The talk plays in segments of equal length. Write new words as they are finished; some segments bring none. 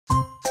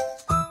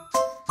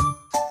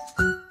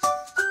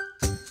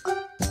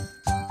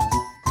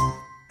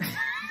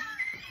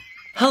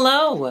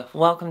Hello,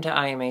 welcome to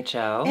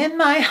IMHO. In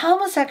my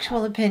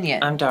homosexual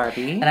opinion. I'm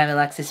Darby. And I'm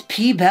Alexis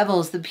P.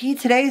 Bevels. The P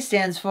today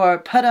stands for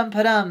Padum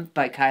Padum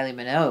by Kylie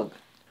Minogue.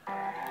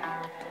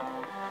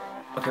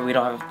 Okay, we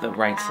don't have the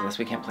rights to this.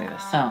 We can't play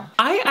this. Oh.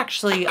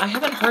 I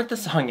haven't heard the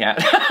song yet.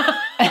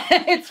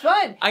 It's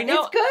fun. I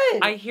know. It's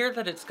good. I hear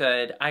that it's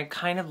good. I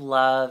kind of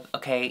love,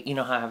 okay, you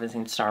know how I haven't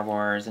seen Star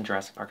Wars and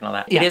Jurassic Park and all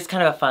that? Yeah. It is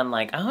kind of a fun,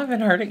 like, oh, I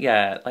haven't heard it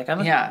yet. Like,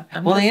 Well, just,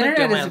 the like, doing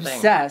internet my is own thing.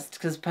 obsessed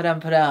because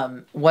Padum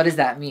Padum, what does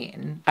that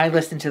mean? I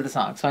listened to the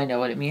song, so I know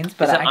what it means,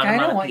 but Is it I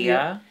kind of want you...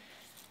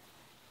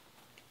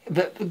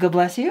 But God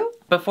bless you?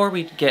 Before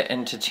we get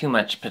into too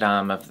much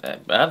Padum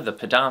of the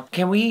Padum,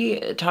 can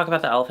we talk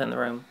about the elephant in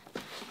the room?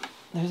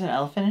 There's an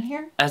elephant in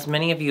here? As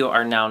many of you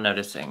are now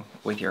noticing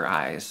with your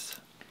eyes.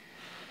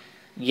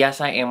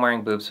 Yes, I am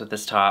wearing boobs with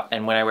this top,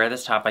 and when I wear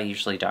this top, I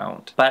usually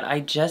don't. But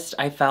I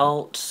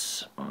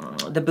felt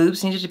the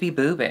boobs needed to be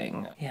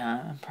boobing.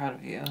 Yeah, I'm proud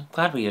of you.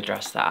 Glad we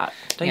addressed that.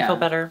 Don't you feel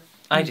better?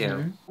 I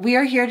do. We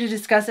are here to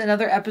discuss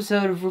another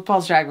episode of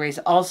RuPaul's Drag Race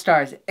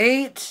All-Stars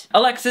 8.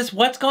 Alexis,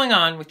 what's going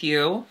on with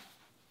you?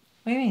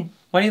 What do you mean?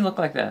 Why do you look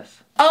like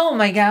this? Oh,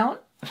 my gown?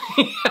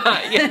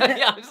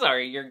 yeah, I'm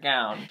sorry, your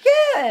gown.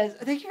 Yes,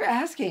 thank you for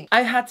asking.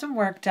 I had some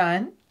work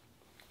done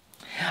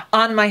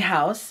on my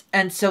house,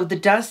 and so the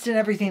dust and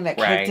everything that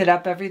kicked it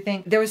up,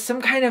 there was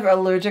some kind of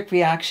allergic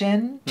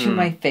reaction to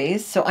my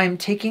face, so I'm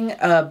taking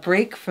a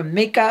break from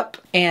makeup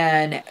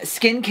and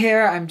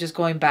skincare. I'm just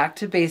going back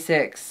to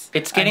basics.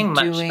 It's getting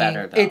much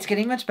better, though. It's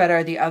getting much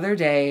better. The other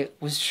day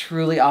was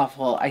truly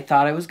awful. I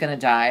thought I was gonna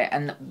die,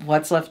 and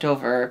what's left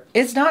over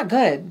is not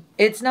good.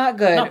 It's not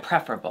good. Not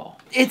preferable.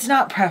 It's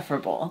not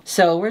preferable.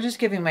 So we're just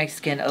giving my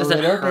skin a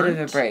little bit of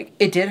a break.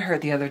 It did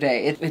hurt the other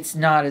day. It's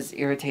not as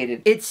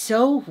irritated. It's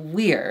so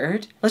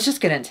weird. Let's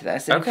just get into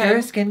this. Okay. If you're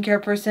a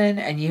skincare person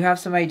and you have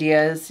some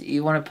ideas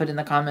you want to put in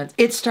the comments.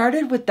 It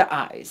started with the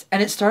eyes.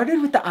 And it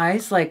started with the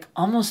eyes like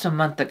almost a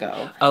month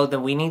ago. Oh,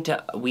 then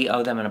we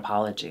owe them an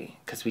apology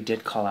because we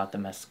did call out the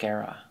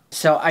mascara.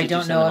 So I Did you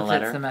don't send know them a if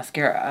letter? it's the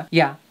mascara.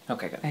 Yeah.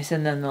 Okay, good. I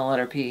sent them the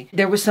letter P.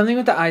 There was something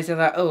with the eyes. I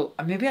thought, oh,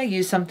 maybe I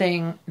used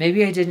something.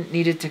 Maybe I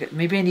needed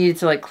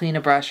to like clean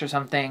a brush or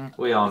something.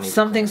 We all need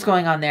Something's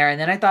going on there.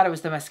 And then I thought it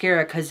was the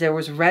mascara because there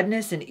was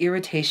redness and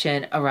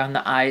irritation around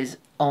the eyes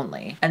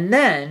only. And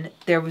then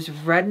there was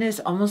redness,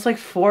 almost like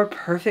 4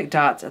 perfect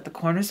dots at the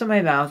corners of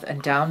my mouth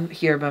and down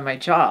here by my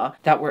jaw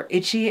that were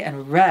itchy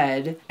and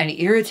red and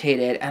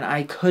irritated, and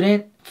I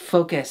couldn't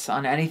focus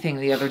on anything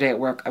the other day at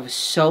work. I was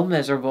so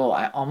miserable.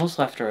 I almost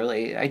left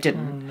early. I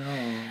didn't. Oh,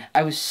 no.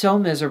 I was so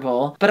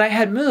miserable, but I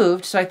had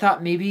moved, so I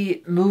thought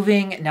maybe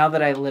moving, now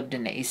that I lived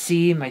in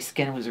AC, my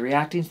skin was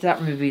reacting to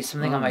that, maybe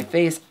something on my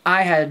face.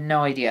 I had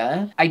no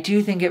idea. I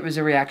do think it was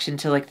a reaction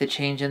to like the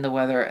change in the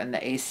weather and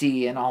the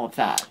AC and all of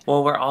that.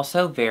 Well, we're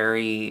also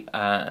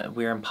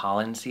we're in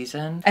pollen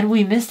season. And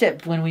we missed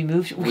it when we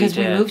moved, because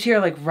we moved here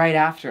like right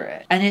after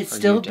it. And it's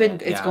still been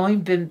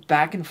been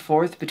back and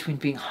forth between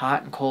being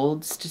hot and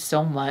cold. It's just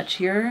so much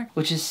here,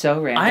 which is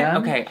so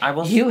random.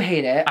 You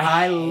hate it.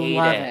 I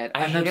love it.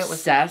 I'm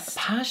obsessed.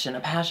 A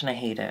passion, I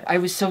hate it. I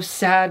was so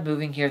sad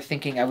moving here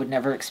thinking I would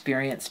never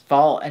experience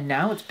fall, and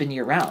now it's been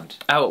year round.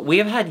 Oh, we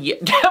have had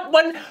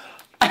one.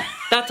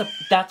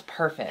 That's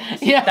perfect.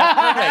 Yeah,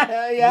 that's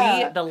perfect.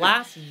 yeah. The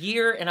last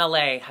year in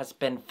LA has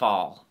been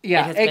fall.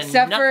 Yeah, it has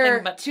except been for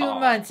but 2 fall.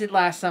 months in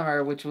last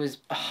summer, which was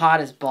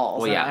hot as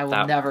balls. Well, yeah, and I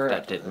will never.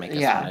 That did make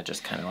us want to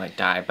just kind of like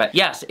die. But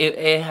yes,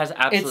 it has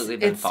absolutely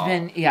been fall.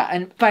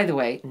 And by the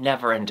way,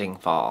 never-ending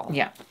fall.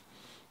 Yeah.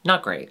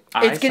 Not great.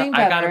 It's getting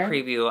better. I got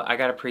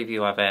a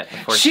preview of it.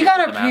 Before she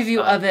got a preview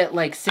of it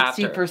like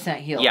 60%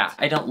 healed. Yeah,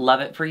 I don't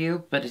love it for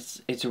you, but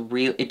it's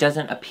real. It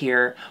doesn't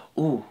appear.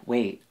 Ooh,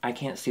 wait, I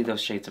can't see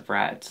those shades of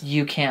reds.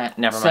 You can't.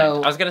 Never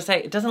mind. I was gonna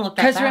say it doesn't look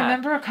that bad. Because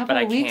remember a couple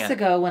of weeks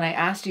ago when I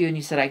asked you and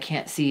you said I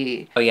can't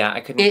see. Oh yeah,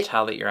 I couldn't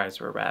tell that your eyes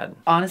were red.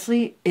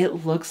 Honestly,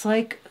 it looks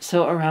like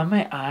around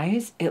my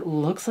eyes, it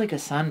looks like a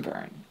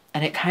sunburn,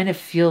 and it kind of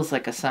feels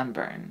like a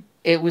sunburn.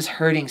 It was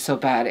hurting so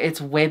bad.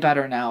 It's way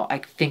better now. I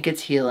think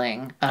it's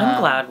healing. I'm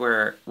glad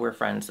we're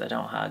friends that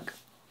don't hug.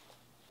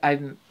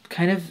 I've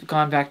kind of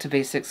gone back to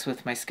basics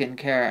with my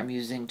skincare. I'm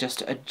using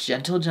just a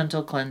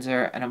gentle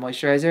cleanser and a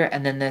moisturizer,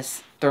 and then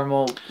this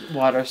thermal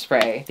water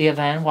spray. The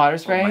Avène water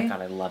spray. Oh my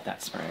god, I love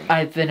that spray.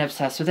 I've been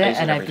obsessed with it,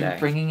 and I've been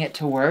bringing it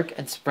to work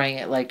and spraying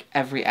it like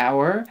every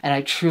hour, and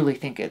I truly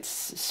think it's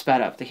sped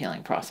up the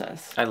healing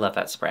process. I love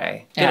that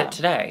spray. Get it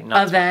today.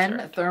 Not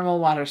Avène thermal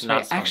water spray.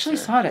 I actually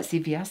saw it at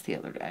CVS the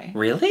other day.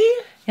 Really?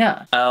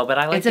 Yeah. Oh, but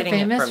I like getting it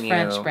from you. It's a famous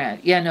French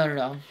brand. Yeah,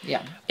 no.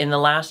 Yeah. In the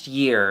last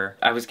year,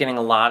 I was getting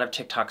a lot of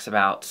TikToks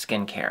about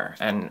skincare,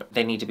 and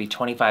they need to be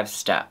 25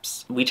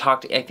 steps. We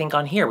talked, I think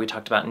on here, we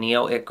talked about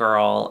Neo It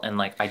Girl, and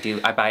like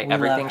I've I buy We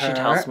everything love she her.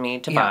 tells me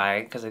to Yeah. buy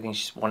because I think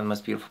she's one of the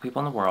most beautiful people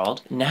in the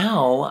world.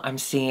 Now I'm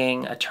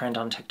seeing a trend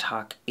on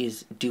TikTok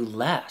is do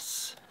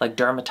less. Like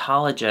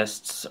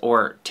dermatologists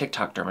or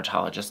TikTok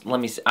dermatologists.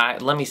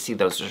 Let me see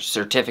those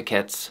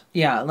certificates.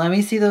 Yeah, let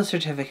me see those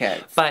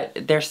certificates.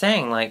 But they're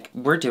saying like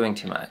we're doing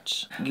too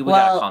much. We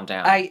gotta calm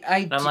down.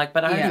 And I'm like,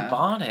 but I already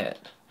bought it.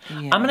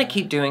 Yeah. I'm gonna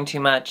keep doing too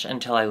much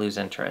until I lose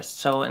interest.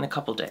 So in a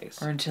couple days.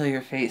 Or until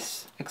your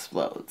face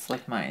explodes,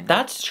 like mine.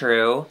 That's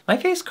true. My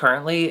face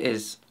currently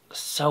is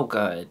so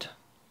good.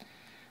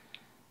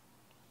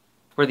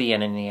 We're the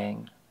yin and the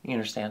yang. You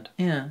understand?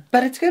 Yeah.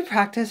 But it's good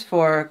practice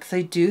because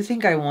I do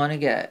think I want to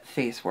get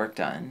face work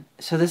done.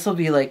 So this will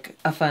be like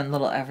a fun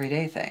little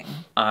everyday thing.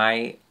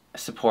 I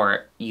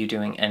support you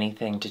doing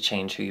anything to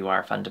change who you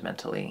are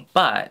fundamentally.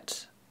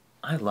 But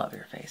I love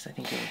your face. I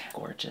think you look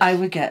gorgeous. I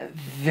would get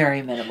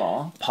very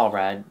minimal. Paul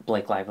Rudd,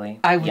 Blake Lively.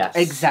 I would, yes.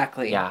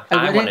 exactly. Yeah. I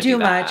wouldn't wanna do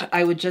that. much.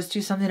 I would just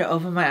do something to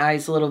open my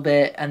eyes a little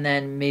bit and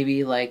then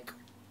maybe like...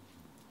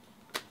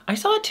 I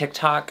saw a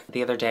TikTok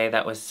the other day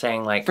that was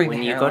saying like Bring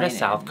when the you go to hairline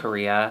South in.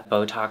 Korea,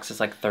 Botox is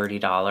like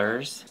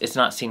 $30. It's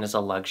not seen as a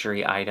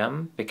luxury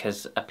item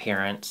because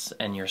appearance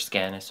and your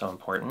skin is so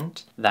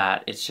important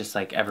that it's just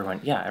like everyone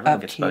gets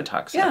Upkeep.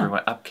 Botox. Yeah.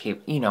 Everyone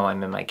upkeep. You know,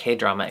 I'm in my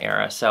K-drama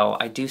era, so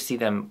I do see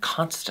them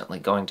constantly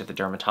going to the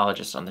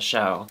dermatologist on the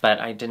show, but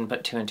I didn't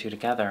put two and two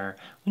together.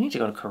 We need to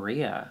go to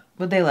Korea.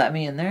 Would they let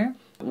me in there?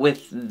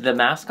 With the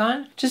mask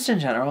on? Just in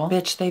general.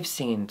 Bitch, they've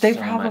seen They so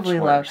probably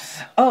much love... worse.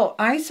 Oh,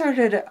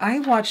 I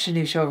watched a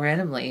new show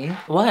randomly.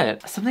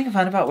 What? Something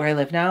fun about where I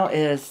live now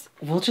is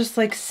we'll just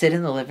like sit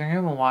in the living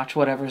room and watch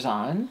whatever's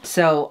on.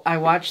 So I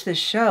watched this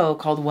show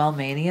called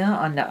Wellmania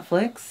on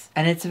Netflix,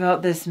 and it's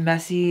about this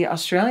messy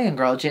Australian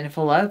girl,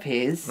 Jennifer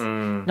Lopez.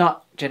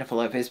 Not Jennifer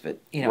Lopez, but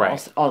you know, Right.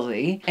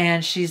 Aussie.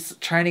 And she's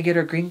trying to get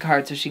her green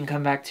card so she can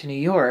come back to New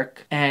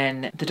York,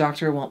 and the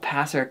doctor won't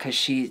pass her because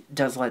she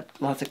does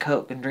lots of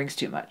coke and drinks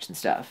too much and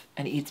stuff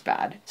and eats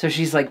bad. So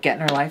she's like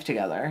getting her life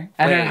together.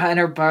 And Wait,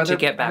 her brother... To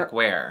get back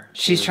where?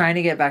 She's trying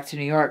to get back to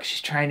New York.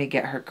 She's trying to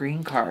get her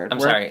green card, I'm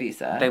work sorry,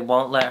 visa. they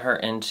won't let her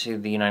into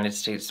the United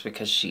States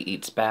because she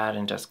eats bad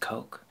and does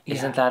coke.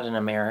 Isn't that an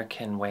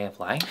American way of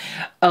life?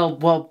 Oh,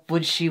 well,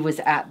 when she was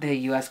at the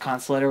U.S.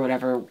 consulate or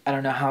whatever, I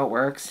don't know how it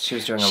works. She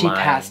was doing a She line.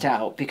 passed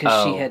out because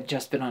she Oh. had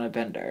just been on a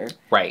bender.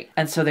 Right.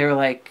 And so they were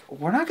like,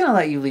 we're not going to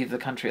let you leave the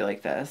country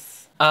like this.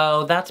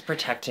 Oh, that's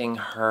protecting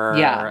her.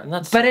 Yeah, And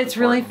that's but so it's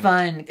really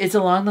important. fun. It's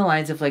along the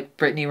lines of like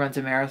Brittany Runs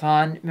a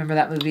Marathon. Remember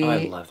that movie? Oh, I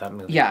love that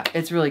movie. Yeah,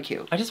 it's really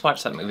cute. I just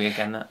watched that movie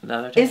again the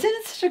other day. Isn't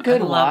it such a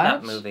good I watch?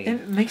 love that movie.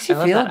 It makes you I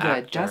love feel that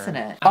good, actor. doesn't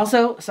it?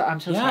 Also, so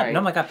I'm so sorry.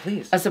 No, my God,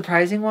 please. A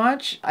surprising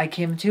watch I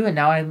came to, and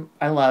now I'm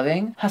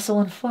loving Hustle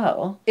and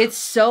Flow. It's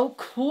so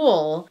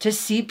cool to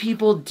see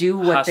people do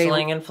what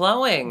Hustling and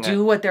flowing.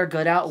 do what they're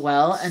good at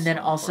well, and then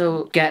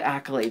also get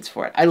accolades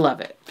for it. I love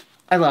it.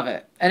 I love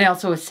it. And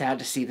also it's sad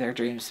to see their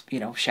dreams, you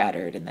know,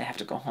 shattered and they have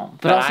to go home.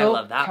 But I also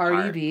love that Cardi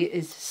part. B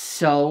is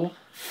so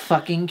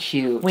fucking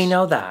cute. We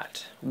know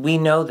that. We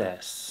know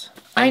this.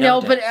 I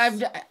know, but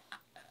this.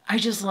 I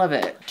just love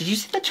it. Did you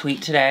see the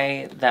tweet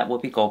today that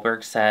Whoopi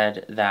Goldberg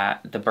said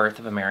that the birth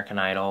of American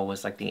Idol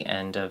was like the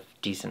end of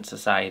decent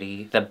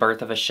society? The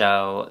birth of a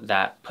show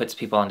that puts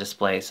people on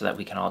display so that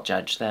we can all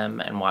judge them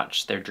and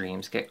watch their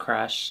dreams get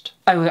crushed.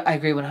 I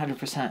agree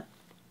 100%.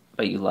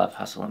 But you love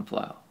Hustle and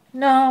Flow.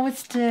 No,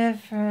 it's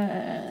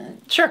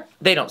different. Sure.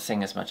 They don't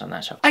sing as much on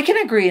that show. I can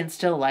agree and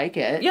still like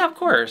it. Yeah, of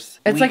course.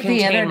 It's like the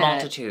contain internet.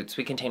 multitudes.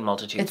 We contain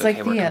multitudes. It's okay,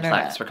 like we're the complex.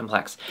 internet. We're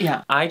complex.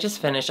 Yeah. I just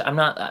finished. I'm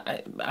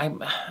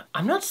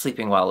not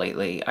sleeping well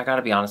lately. I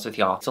gotta be honest with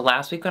y'all. So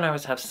last week when I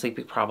was having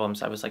sleeping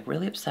problems, I was like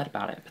really upset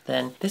about it. But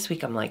then this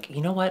week I'm like,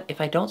 you know what?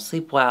 If I don't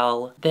sleep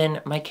well,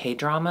 then my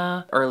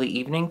K-drama early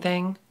evening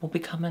thing will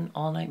become an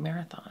all-night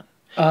marathon.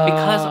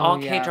 Because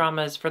all yeah.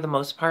 K-dramas, for the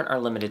most part, are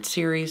limited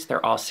series.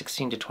 They're all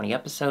 16 to 20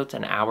 episodes,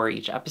 an hour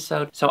each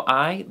episode. So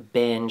I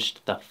binged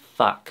the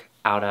fuck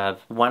out of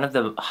one of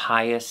the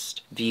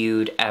highest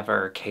viewed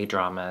ever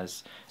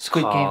K-dramas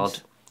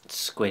called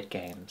Squid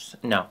Games.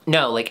 No,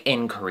 like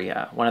in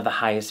Korea. One of the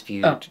highest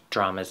viewed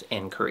dramas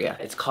in Korea.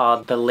 It's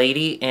called The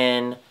Lady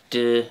in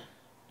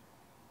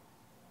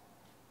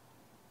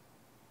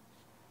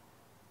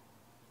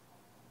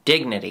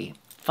Dignity.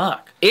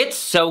 Fuck. It's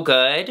so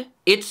good.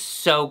 It's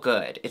so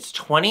good. It's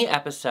 20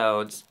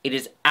 episodes. It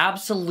is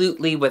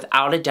absolutely,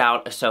 without a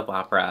doubt, a soap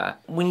opera.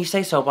 When you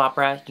say soap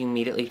opera, you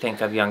immediately think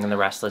of Young and the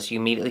Restless. You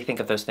immediately think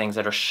of those things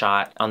that are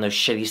shot on those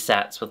shitty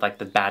sets with like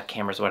the bad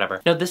cameras or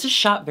whatever. No, this is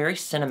shot very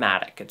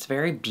cinematic. It's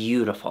very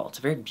beautiful. It's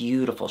a very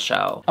beautiful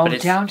show. Oh, But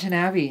it's Downton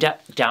Abbey.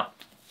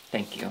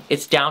 Thank you.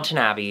 It's Downton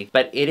Abbey,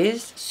 but it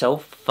is so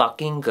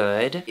fucking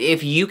good.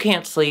 If you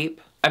can't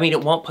sleep, I mean,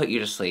 it won't put you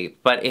to sleep,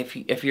 but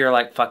if you're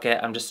like, fuck it,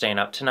 I'm just staying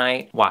up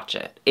tonight, watch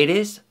it. It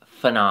is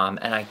phenom,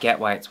 and I get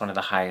why it's one of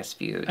the highest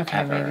viewed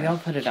ever. Maybe I'll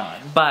put it on.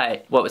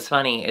 But what was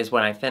funny is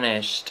when I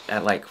finished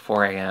at like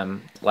 4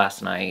 a.m.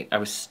 last night, I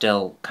was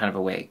still kind of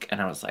awake,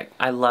 and I was like,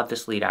 I love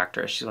this lead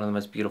actress. She's one of the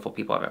most beautiful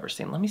people I've ever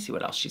seen. Let me see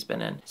what else she's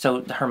been in.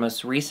 So her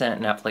most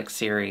recent Netflix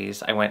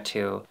series I went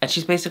to, and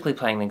she's basically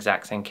playing the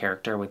exact same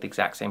character with the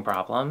exact same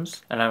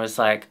problems. And I was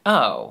like,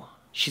 oh,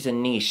 she's a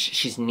niche.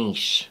 She's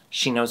niche.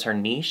 She knows her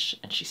niche,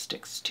 and she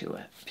sticks to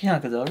it.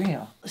 Bianca Del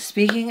Rio.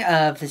 Speaking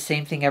of the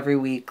same thing every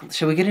week,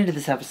 shall we get into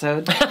this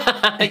episode?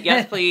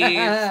 Yes, please.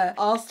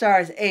 All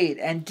Stars ate,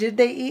 and did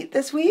they eat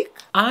this week?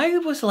 I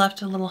was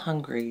left a little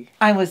hungry.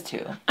 I was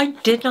too. I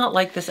did not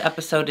like this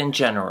episode in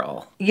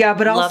general. Yeah,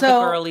 but loved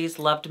also... the girlies,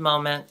 loved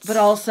moments. But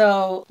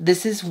also,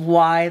 this is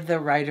why the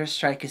writer's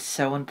strike is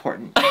so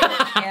important.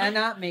 You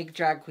cannot make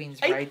drag queens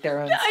write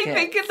their own skits. I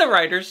think the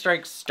writer's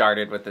strike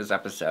started with this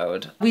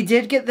episode. We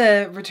did get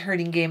the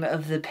returning game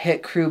of the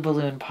Pit Crew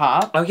Balloon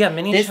Pop. Oh yeah,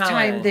 mini This challenge.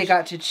 time they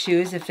got to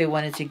choose if they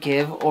wanted to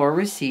give or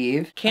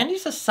receive.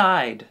 Candy's a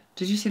side.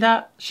 Did you see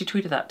that? She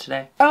tweeted that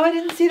today. Oh, I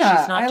didn't see that.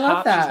 She's not I top,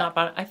 love that. she's not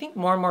bottom. I think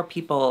more and more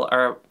people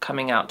are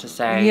coming out to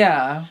say...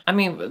 Yeah. I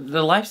mean,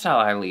 the lifestyle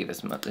I lead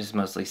is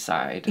mostly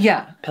side.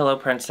 Yeah. Pillow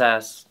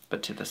princess,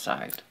 but to the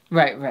side.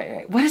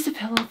 Right. What is a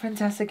pillow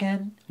princess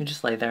again? You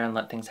just lay there and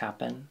let things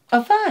happen.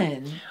 Oh,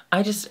 fun.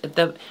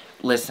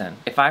 Listen,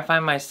 if I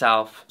find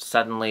myself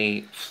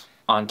suddenly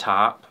on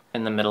top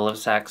in the middle of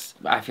sex,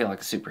 I feel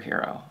like a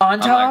superhero. On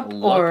top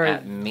like, or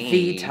at me.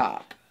 the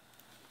top?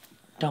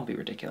 Don't be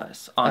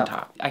ridiculous. On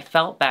top. I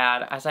felt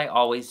bad, as I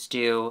always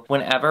do,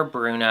 whenever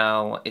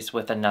Bruno is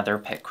with another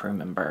pit crew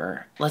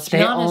member. Let's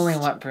be honest. They only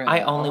want Bruno.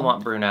 I only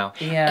want Bruno.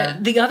 Yeah.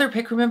 The other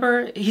pit crew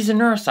member, he's a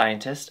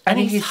neuroscientist. And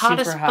he's hot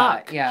as super fuck.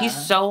 hot, yeah. He's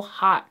so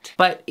hot.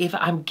 But if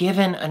I'm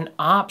given an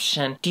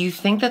option, do you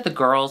think that the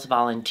girls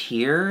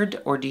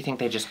volunteered, or do you think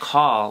they just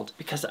called?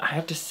 Because I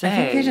have to say... I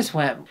think they just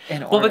went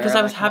in order. Well, because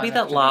I was like happy one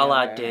that after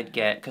Lala the other. did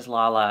get... Because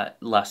Lala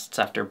lusts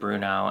after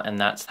Bruno, and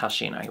that's how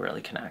she and I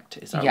really connect,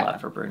 is our love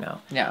for Bruno.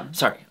 Yeah.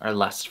 Sorry, our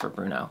lust for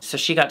Bruno. So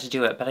she got to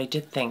do it, but I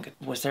did think,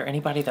 was there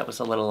anybody that was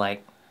a little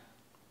like,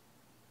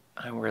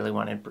 I really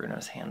wanted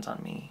Bruno's hands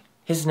on me?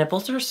 His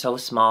nipples are so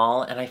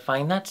small, and I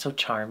find that so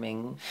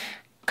charming.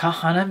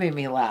 Kahana made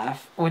me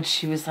laugh when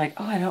she was like,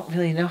 oh, I don't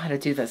really know how to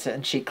do this.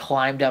 And she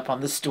climbed up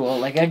on the stool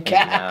like a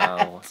cat.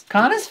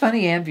 Kahana's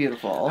funny and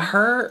beautiful.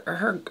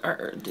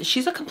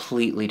 She's a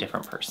completely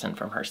different person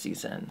from her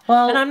season.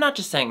 Well, and I'm not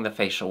just saying the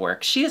facial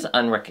work. She is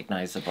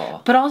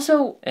unrecognizable. But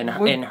also,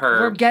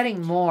 we're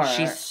getting more.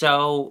 She's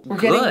so We're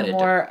good. getting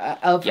more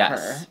of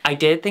her. I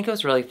did think it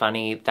was really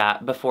funny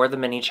that before the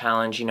mini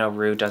challenge, you know,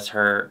 Rue does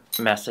her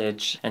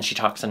message and she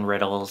talks in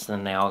riddles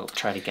and they all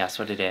try to guess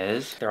what it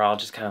is. They're all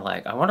just kind of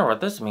like, I wonder what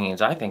this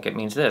means. I think it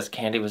means this.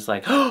 Candy was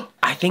like, oh,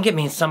 I think it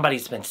means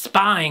somebody's been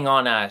spying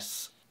on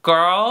us.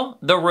 Girl,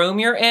 the room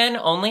you're in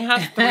only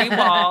has 3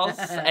 walls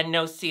and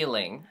no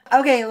ceiling.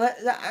 Okay,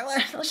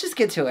 let's just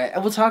get to it.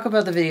 And we'll talk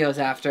about the videos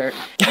after.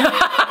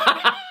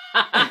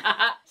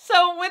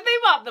 So when they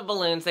pop the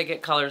balloons, they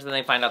get colors and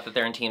they find out that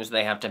they're in teams.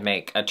 They have to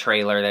make a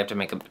trailer. They have to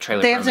make a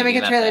trailer. They have to make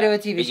a trailer to a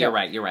TV show.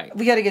 You're right.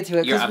 We got to get to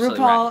it because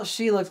RuPaul, right.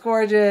 She looks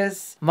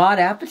gorgeous. Maud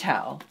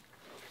Apatow.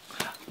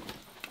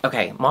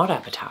 Okay, Maud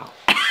Apatow.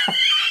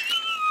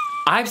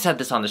 I've said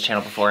this on this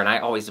channel before, and I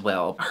always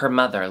will. Her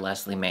mother,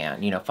 Leslie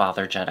Mann, you know,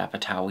 father Judd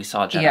Apatow. We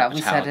saw Judd Apatow.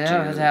 We saw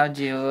Apatow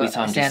do we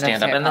saw him do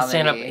stand-up. And the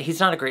stand-up, he's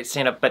not a great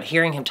stand-up, but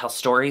hearing him tell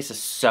stories is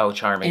so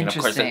charming. And of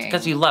course, it's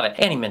because you love it.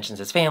 And he mentions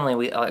his family.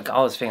 We like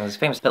all his family is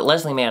famous. But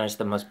Leslie Mann is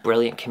the most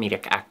brilliant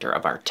comedic actor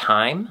of our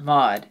time.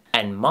 Maud.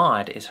 And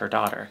Maud is her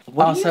daughter.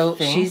 Also,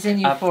 she's in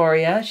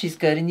Euphoria. She's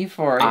good in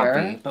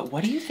Euphoria. But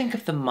what do you think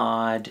of the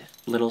Maud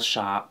Little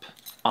Shop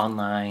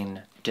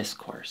online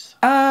discourse?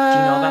 Do you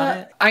know about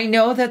it? I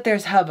know that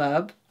there's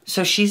hubbub.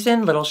 So she's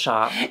in Little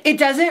Shop. It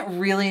doesn't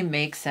really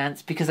make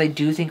sense because I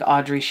do think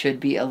Audrey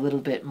should be a little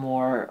bit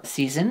more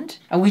seasoned.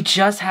 And we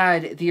just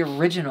had the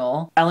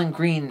original Ellen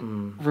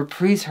Green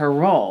reprise her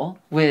role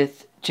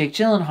with Jake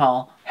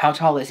Gyllenhaal. How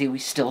tall is he? We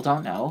still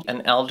don't know.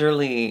 An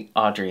elderly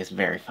Audrey is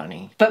very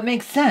funny. But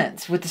makes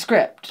sense with the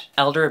script.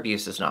 Elder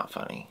abuse is not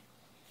funny.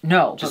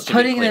 No, but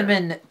putting them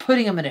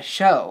in a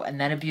show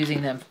and then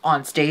abusing them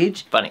on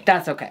stage, funny.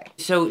 That's okay.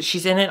 So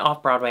she's in it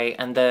off Broadway,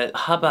 and the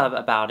hubbub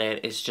about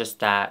it is just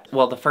that.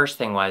 Well, the first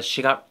thing was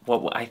she got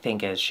what I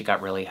think is she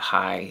got really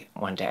high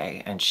one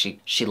day, and she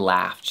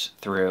laughed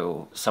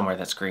through Somewhere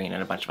That's Green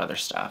and a bunch of other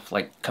stuff,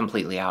 like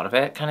completely out of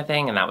it kind of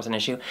thing, and that was an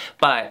issue.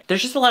 But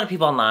there's just a lot of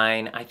people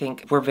online. I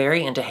think we're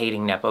very into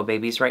hating nepo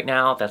babies right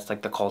now. That's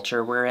like the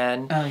culture we're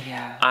in. Oh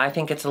yeah. I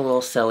think it's a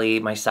little silly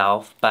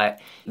myself, but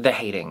the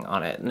hating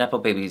on it, nepo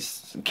babies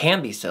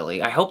can be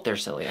silly. I hope they're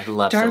silly. I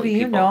love silly people. Darby,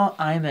 you know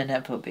I'm a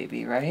nepo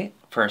baby, right?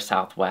 For a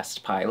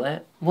Southwest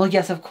pilot? Well,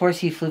 yes, of course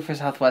he flew for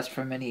Southwest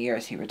for many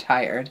years. He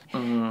retired.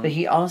 But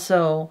he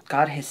also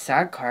got his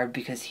SAG card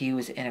because he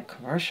was in a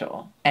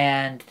commercial.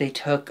 And they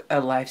took a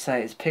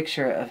life-size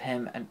picture of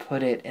him and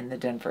put it in the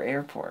Denver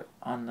airport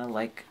on the,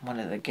 like, one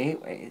of the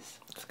gateways.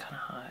 It's kind of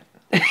hot.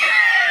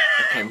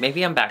 Okay,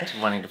 maybe I'm back to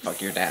wanting to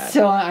fuck your dad.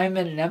 So I am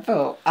a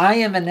Nepo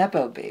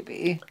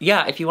baby.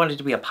 Yeah, if you wanted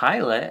to be a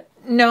pilot.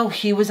 No,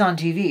 he was on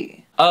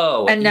TV.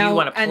 Oh, and now, you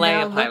want to play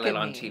a look pilot at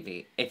on me.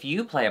 TV. If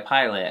you play a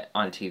pilot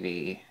on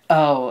TV.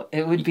 Oh,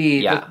 it would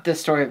be Yeah. the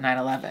story of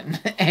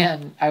 9/11,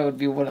 and I would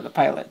be one of the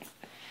pilots.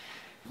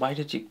 Why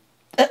did you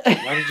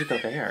go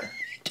there?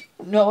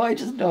 No, I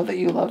just know that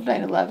you love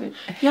 9/11.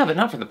 Yeah, but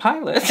not for the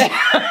pilot. Sorry.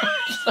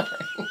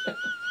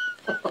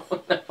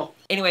 Oh, no.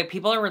 Anyway,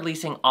 people are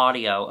releasing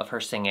audio of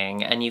her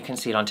singing, and you can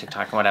see it on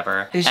TikTok and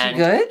whatever. Is she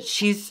good?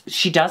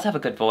 She does have a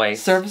good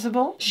voice.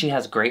 Serviceable? She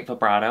has great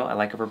vibrato. I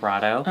like her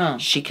vibrato. Oh.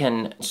 She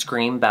can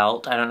scream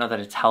belt. I don't know that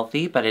it's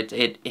healthy, but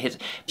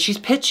she's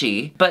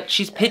pitchy, but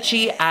she's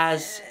pitchy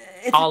as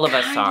all of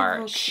us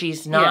are.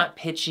 She's not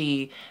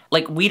pitchy.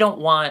 Like, we don't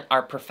want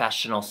our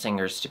professional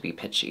singers to be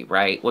pitchy,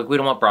 right? Like, we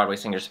don't want Broadway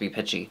singers to be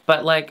pitchy.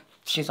 But, like,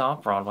 she's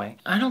off Broadway.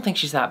 I don't think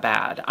she's that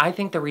bad. I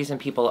think the reason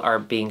people are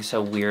being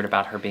so weird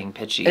about her being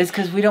pitchy is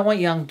because we don't want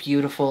young,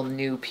 beautiful,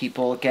 new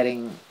people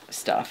getting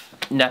stuff.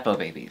 Nepo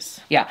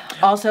babies. Yeah.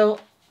 Also,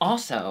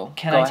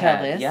 can I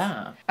tell this?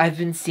 Yeah. I've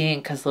been seeing,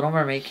 because Little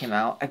Mermaid came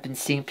out, I've been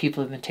seeing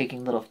people have been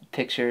taking little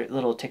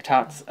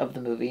TikToks of the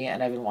movie,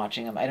 and I've been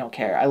watching them. I don't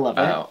care. I love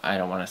it. Oh, I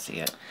don't want to see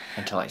it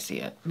until I see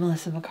it.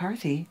 Melissa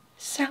McCarthy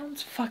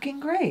sounds fucking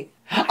great.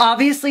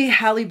 Obviously,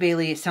 Halle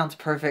Bailey sounds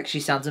perfect. She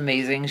sounds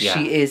amazing. Yeah.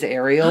 She is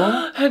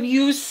Ariel. Have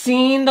you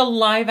seen the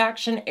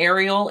live-action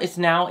Ariel is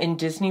now in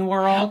Disney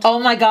World? Oh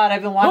my god,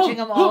 I've been watching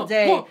them all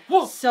day.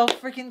 So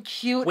freaking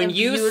cute when and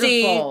you beautiful.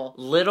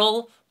 See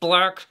little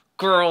black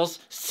girls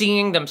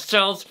seeing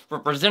themselves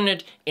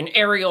represented in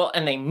Ariel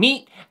and they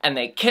meet and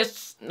they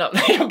kiss. No,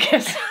 they don't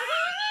kiss.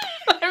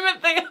 I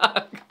meant they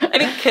hug. I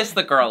think kiss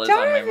the girl is on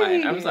my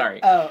mind. I'm sorry.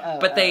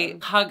 But they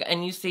hug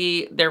and you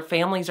see their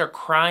families are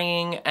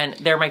crying and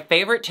they're my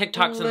favorite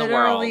TikToks in the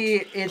world.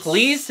 It's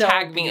Please so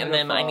tag me in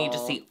them. I need to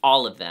see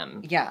all of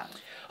them. Yeah.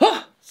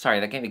 Sorry,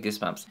 that gave me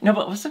goosebumps. No,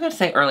 but what was I going to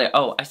say earlier?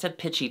 Oh, I said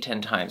pitchy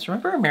 10 times.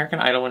 Remember American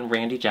Idol when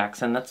Randy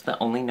Jackson, that's the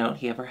only note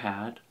he ever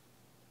had?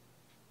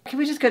 Can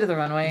we just go to the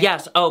runway?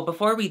 Yes. Oh,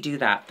 before we do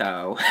that,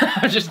 though.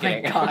 I'm just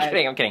kidding.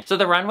 I'm kidding. So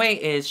the runway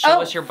is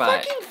show us your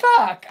butt. Fucking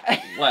fuck.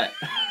 What?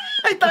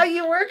 I thought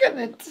you were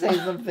going to say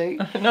something.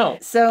 No.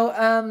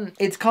 So,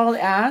 it's called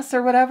Ass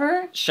or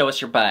whatever? Show us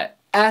your butt.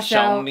 Ass Show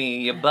out. me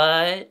your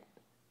butt.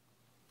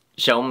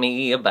 Show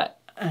me your butt.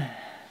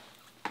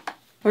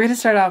 We're going to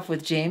start off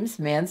with James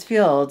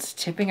Mansfield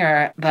tipping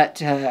her butt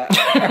to her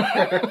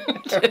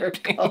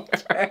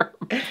culture.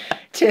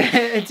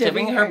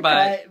 Tipping her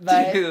butt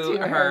to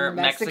her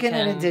Mexican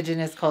and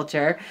indigenous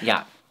culture.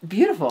 Yeah.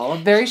 Beautiful.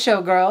 Very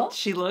showgirl.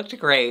 She looked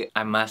great,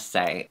 I must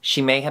say.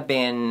 She may have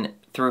been,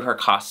 through her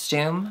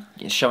costume,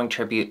 showing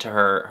tribute to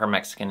her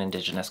Mexican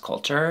indigenous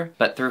culture,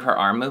 but through her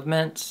arm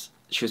movements,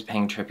 she was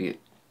paying tribute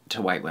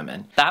to white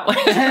women. That was...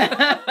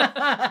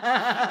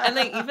 And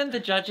even the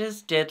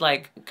judges did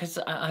because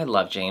I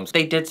love James.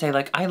 They did say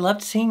I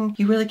loved seeing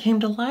you really came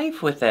to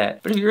life with it.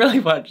 But if you really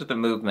watch the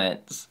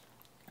movements...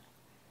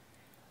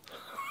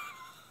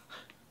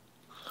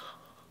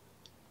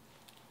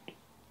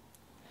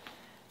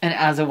 And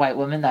as a white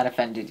woman, that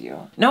offended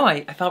you? No,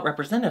 I felt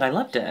represented. I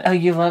loved it. Oh,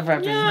 you love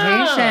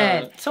representation. Yeah,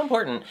 it's so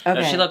important. Okay.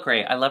 No, she looked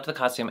great. I loved the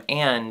costume.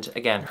 And,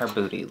 again, her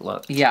booty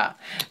looked... Yeah.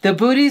 The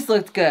booties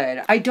looked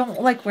good. I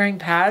don't like wearing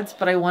pads,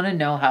 but I want to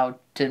know how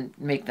to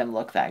make them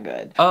look that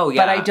good. Oh,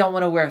 yeah. But I don't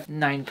want to wear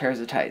 9 pairs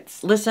of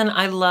tights. Listen,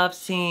 I love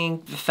seeing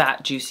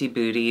fat, juicy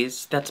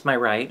booties. That's my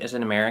right as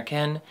an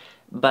American.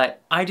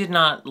 But I did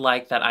not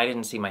like that I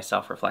didn't see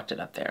myself reflected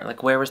up there.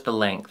 Where was the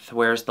length?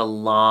 Where's the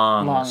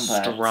long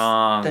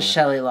strong, the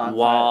Shelley long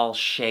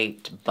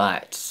wall-shaped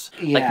butts?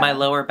 Yeah. My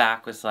lower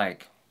back was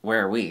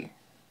where are we?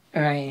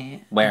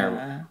 Right.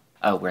 Where?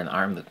 Oh, we're in the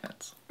arm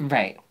movements.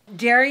 Right.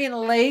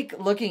 Darian Lake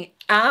looking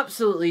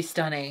absolutely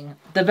stunning.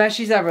 The best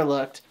she's ever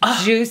looked.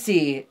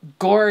 Juicy.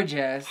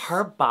 Gorgeous.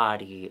 Her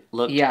body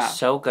looked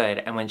so good.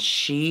 And when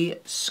she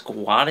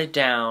squatted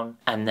down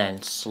and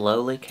then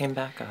slowly came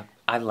back up,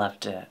 I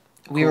loved it.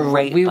 We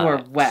were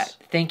wet.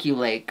 Thank you,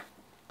 Lake.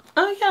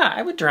 Oh, yeah,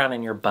 I would drown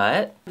in your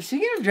butt.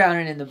 Speaking of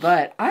drowning in the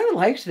butt, I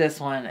liked this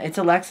one. It's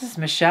Alexis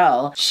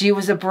Michelle. She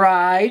was a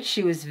bride.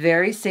 She was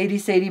very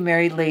Sadie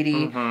married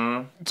lady.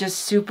 Mm-hmm. Just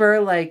super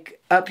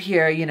up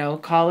here,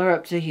 collar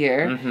up to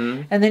here.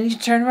 Mm-hmm. And then you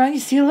turn around, you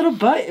see a little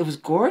butt. It was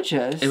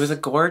gorgeous. It was a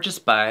gorgeous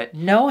butt.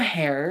 No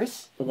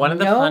hairs. One of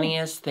the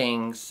funniest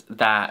things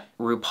that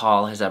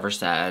RuPaul has ever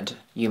said,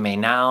 you may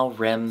now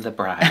rim the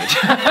bride.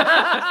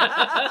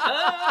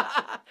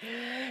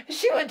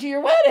 She went to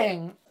your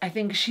wedding. I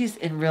think she's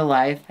in real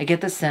life. I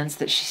get the sense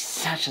that she's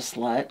such a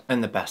slut.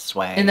 In the best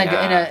way.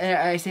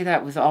 I say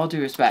that with all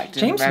due respect.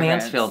 James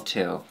Mansfield,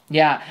 too.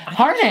 Yeah.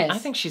 Harness. I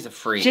think she's a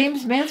freak.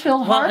 James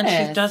Mansfield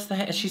Harness.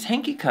 And she's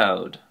hanky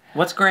code.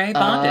 What's gray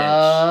bondage?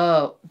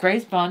 Oh,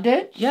 Gray's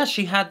bondage? Yeah,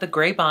 she had the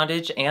gray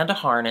bondage and a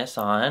harness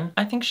on.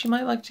 I think she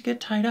might like to get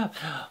tied up.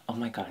 Oh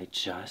my God, I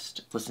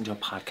just listened to a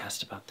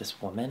podcast about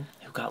this woman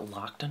who got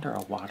locked under a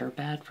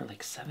waterbed for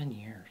 7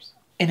 years.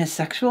 In a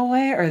sexual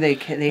way? Or they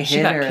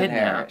hid her kidnapped.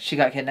 there? She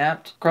got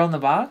kidnapped? Girl in the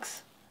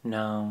box?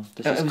 No,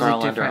 this It is was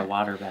girl a under a different-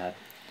 waterbed.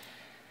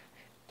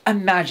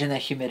 Imagine the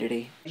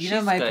humidity. You know,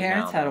 She's my good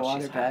parents now, had a though.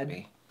 She's waterbed.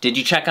 happy. Did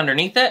you check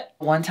underneath it?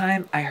 One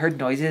time I heard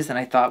noises and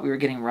I thought we were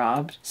getting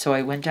robbed. So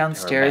I went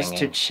downstairs to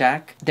banging.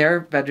 check. Their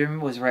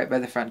bedroom was right by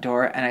the front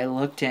door and I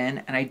looked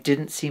in and I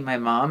didn't see my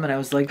mom and I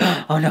was like,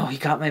 oh no, he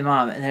got my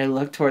mom. And then I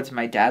looked towards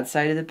my dad's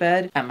side of the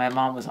bed and my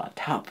mom was on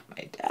top of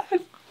my dad.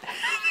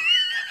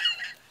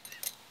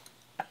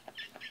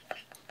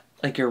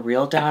 Like your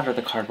real dad or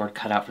the cardboard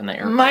cutout from the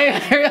airport? My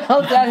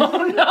real dad.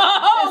 Oh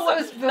no!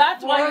 This was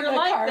That's why before you're the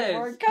like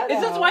cardboard this. Is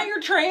this cutout. why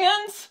you're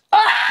trans?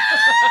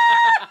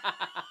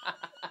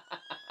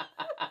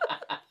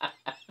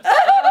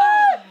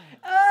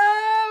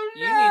 Oh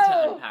You no! need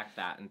to unpack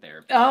that in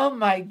therapy. Oh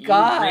my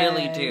god! You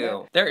really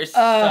do. There is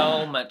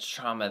so much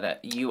trauma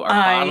that you are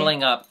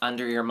bottling up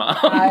under your mom.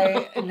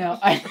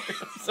 I'm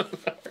so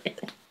sorry.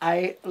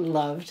 I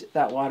loved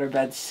that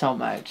waterbed so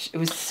much. It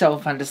was so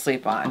fun to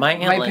sleep on. My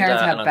Aunt Linda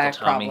parents have and back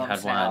Uncle Tommy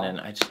problems had one, now. and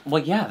I just,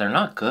 well, yeah, they're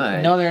not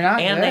good. No, they're not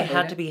and good. they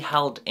had to be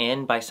held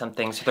in by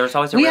something, so there's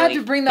always a We really had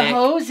to bring the thick-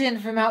 hose in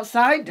from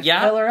outside to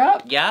fill her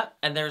up. Yeah,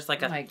 and there's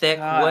like Oh a my thick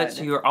God. wood,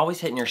 so you're always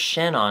hitting your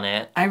shin on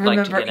it. I like,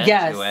 remember- to get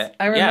yes, into it.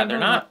 I Yeah, remember they're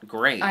not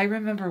great. I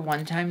remember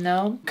one time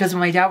though, because when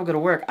my dad would go to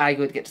work, I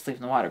would get to sleep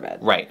in the waterbed.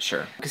 Right,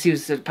 sure. Because he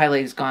was the pilot.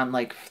 He was gone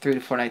like 3 to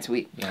 4 nights a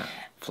week. Yeah.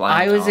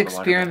 I to was all the waterbeds.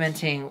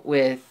 experimenting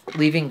with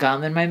leaving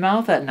gum in my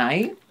mouth at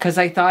night because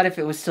I thought if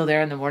it was still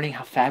there in the morning,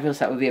 how fabulous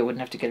that would be. I wouldn't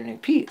have to get a new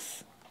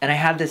piece. And I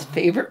had this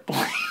favorite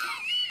blanket.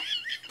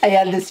 I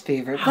had this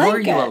favorite How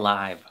blanket. are you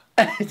alive?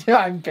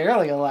 I'm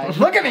barely alive.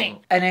 Look at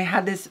me! And I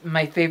had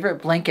my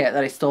favorite blanket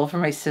that I stole from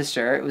my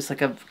sister. It was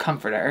like a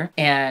comforter.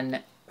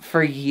 And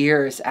for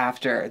years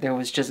after, there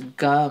was just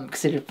gum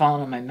because it had fallen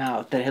on my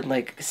mouth that had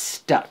like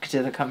stuck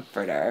to the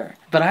comforter.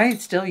 But I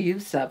still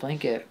used that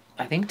blanket,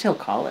 I think, till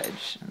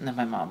college. And then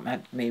my mom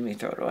had made me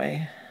throw it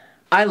away.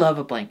 I love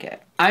a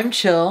blanket. I'm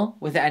chill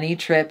with any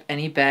trip,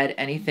 any bed,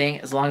 anything,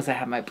 as long as I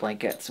have my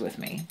blankets with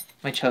me.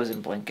 My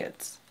chosen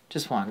blankets.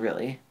 Just one,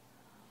 really.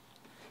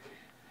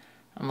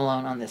 I'm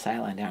alone on this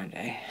island, aren't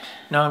I?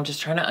 No, I'm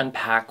just trying to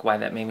unpack why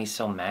that made me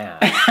so mad.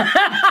 I'm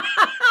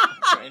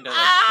trying to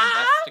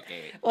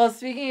investigate. Well,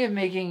 speaking of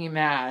making you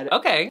mad.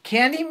 Okay.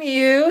 Candy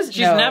Muse. She's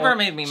never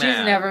made me mad.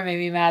 She's never made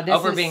me mad. This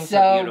Over is being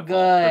so beautiful.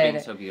 good. For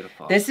being so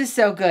beautiful. This is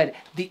so good.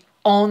 The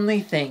only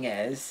thing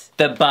is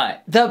The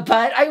butt. the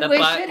butt. I The wish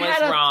butt it was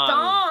had a wrong.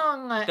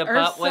 thong. The or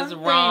butt was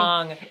something.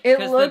 wrong. It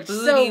Because looked the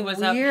booty so was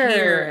weird. up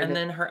here, and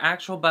then her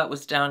actual butt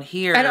was down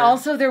here. And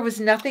also, there was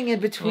nothing in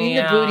between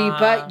the booty,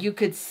 but you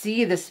could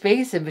see the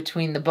space in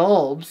between the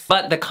bulbs.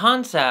 But the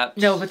concept.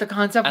 No, but the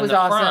concept and was the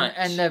awesome,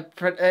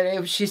 front.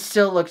 and she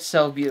still looked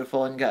so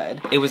beautiful and good.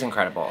 It was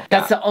incredible.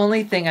 That's the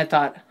only thing I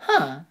thought,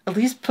 at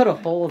least put a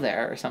hole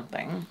there or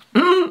something.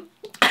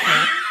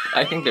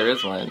 I think there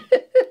is one.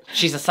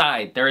 She's a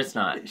side. There is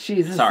not.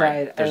 She's a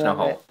Sorry, side. there's I no love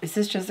hole. it. Is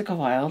this Jessica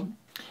Wilde?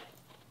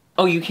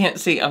 Oh, you can't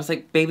see. I was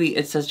like, baby,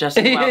 it says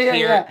Jessica Wilde Yeah,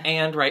 here yeah.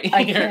 and right here.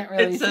 I can't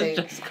really it says see.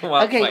 Jessica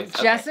Wilde Okay,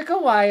 twice. Jessica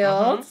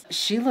Wilde.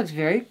 She looked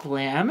very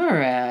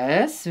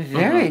glamorous.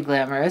 Very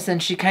glamorous.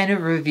 And she kind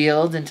of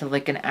revealed into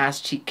like an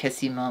ass cheek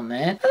kissy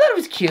moment. I thought it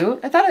was cute.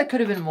 I thought it could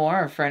have been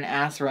more for an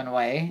ass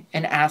runway.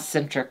 An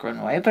ass-centric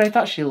runway. But I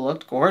thought she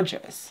looked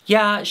gorgeous.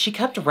 Yeah, she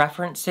kept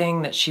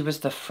referencing that she was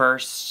the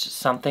first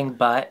something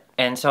but.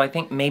 And so I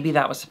think maybe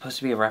that was supposed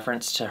to be a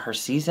reference to her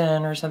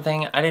season or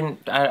something. I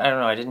don't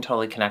know. I didn't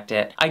totally connect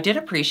it. I did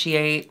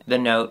appreciate the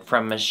note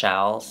from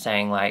Michelle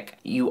saying like,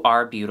 you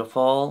are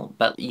beautiful,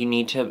 but you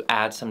need to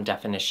add some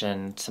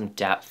definition, some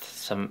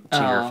depth, to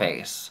your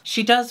face.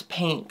 She does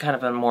paint kind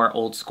of a more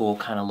old school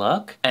kind of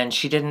look. And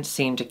she didn't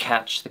seem to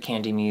catch the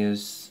Candy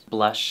Muse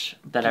blush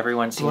that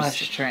everyone seems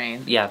Blush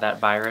train. Yeah, that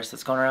virus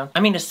that's going around. I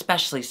mean,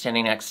 especially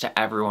standing next to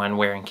everyone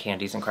wearing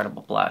Candy's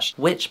incredible blush.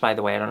 Which, by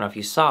the way, I don't know if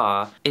you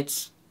saw,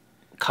 it's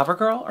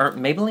CoverGirl or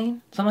Maybelline,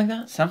 something like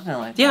that. Something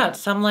like Yeah, that. it's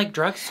some like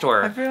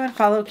drugstore. Everyone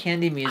follow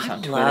Candy Muse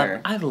on Twitter.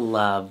 I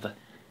love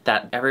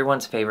that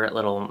everyone's favorite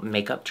little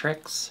makeup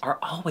tricks are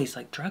always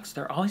like drugs.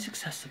 They're always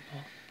accessible.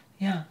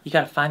 Yeah, You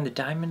gotta find the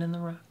diamond in the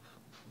rough.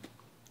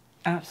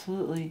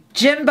 absolutely.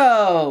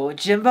 Jimbo,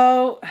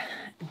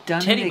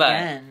 done Titty it butt.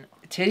 again.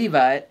 Titty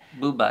butt.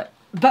 Boo butt.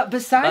 But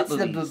besides Butt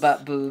the boobies.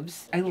 butt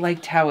boobs, I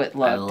liked how it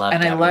looked. I loved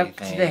and I everything. liked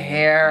the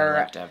hair. I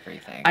loved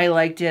everything. I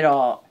liked it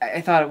all. I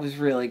thought it was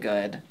really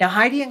good. Now,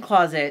 Heidi in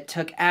Closet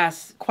took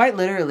ass quite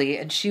literally,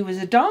 and she was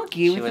a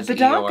donkey She with was the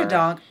badonkadonk.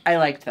 Eeyore. I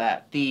liked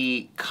that.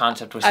 The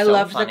concept was I so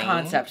loved funny. the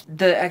concept.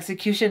 The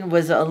execution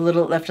was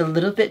left a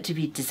little bit to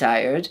be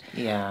desired,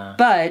 Yeah.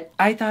 but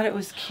I thought it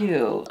was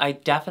cute. I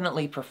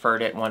definitely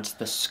preferred it once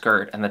the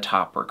skirt and the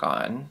top were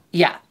gone.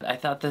 Yeah. I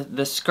thought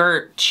the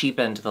skirt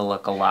cheapened the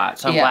look a lot,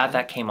 so I'm Yeah. glad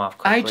that came off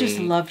quickly. I just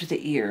loved the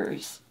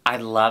ears. I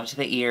loved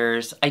the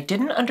ears. I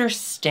didn't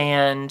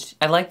understand.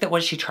 I like that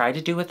what she tried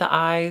to do with the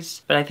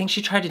eyes, but I think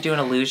she tried to do an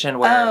illusion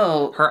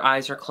where her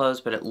eyes are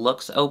closed, but it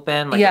looks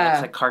open. Like it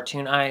looks like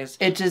cartoon eyes.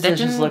 It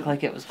just looked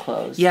like it was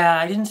closed. Yeah,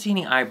 I didn't see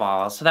any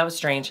eyeballs, so that was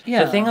strange.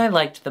 Yeah. The thing I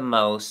liked the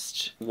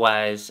most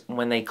was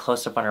when they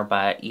close up on her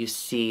butt, you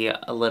see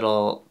a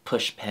little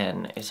push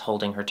pin is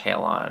holding her tail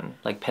on.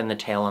 Like pin the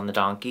tail on the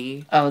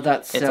donkey. Oh,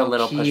 that's It's so a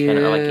little cute. push pin,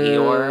 or like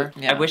Eeyore.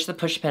 Yeah. I wish the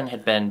push pin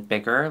had been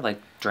bigger, like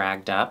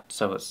dragged up,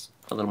 so it's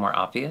a little more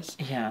obvious.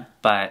 Yeah.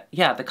 But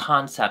yeah, the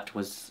concept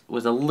was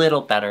a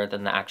little better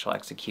than the actual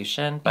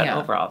execution, but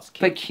overall it's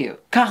cute. But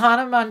cute.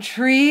 Kahana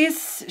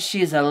Montrese,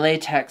 she's a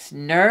latex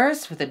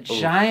nurse with a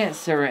giant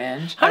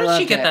syringe. How did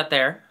she get that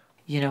there?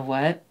 You know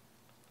what?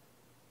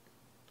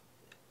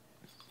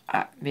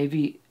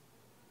 Maybe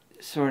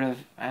sort of,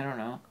 I don't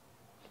know.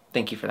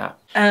 Thank you for that.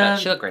 But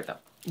she looked great though.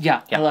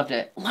 Yeah, I loved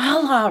it.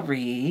 Lala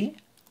Ree.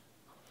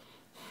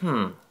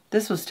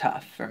 This was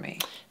tough for me.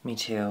 Me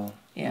too.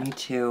 Yeah. Me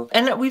too.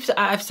 And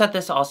I've said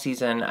this all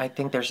season. I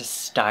think there's a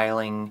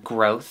styling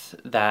growth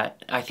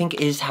that I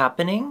think is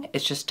happening.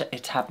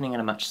 It's happening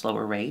at a much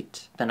slower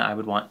rate than I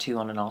would want to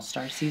on an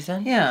all-star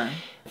season. Yeah.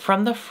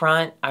 From the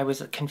front, I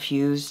was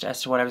confused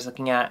as to what I was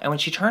looking at. And when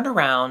she turned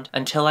around,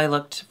 until I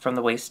looked from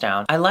the waist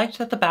down, I liked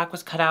that the back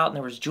was cut out and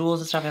there was jewels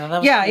and stuff. I thought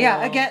that was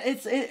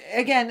cool. Yeah.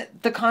 Again,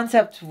 the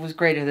concept was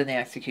greater than the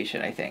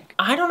execution, I think.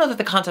 I don't know that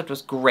the concept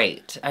was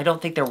great. I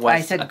don't think there was I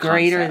said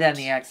greater than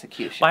the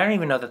execution. Well, I don't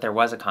even know that there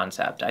was a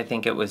concept. I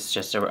think it was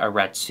just a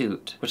red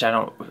suit, which I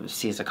don't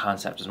see as a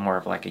concept, as more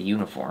of like a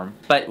uniform.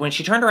 But when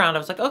she turned around, I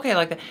was like, okay, I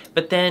like that.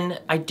 But then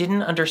I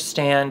didn't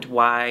understand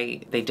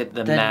why they did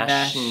the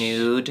mesh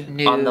nude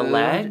on the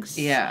legs.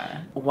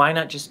 Yeah. Why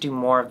not just do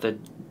more of the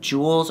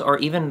jewels or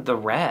even the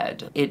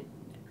red? It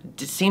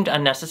seemed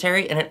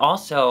unnecessary, and it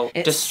also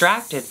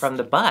distracted from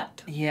the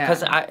butt. Yeah.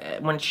 Because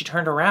when she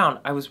turned around,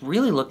 I was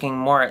really looking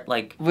more at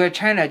like... We're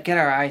trying to get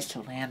our eyes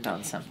to land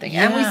on something.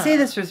 Yeah. And we say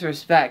this with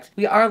respect.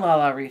 We are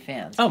Lala Ree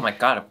fans. Oh my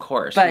god, of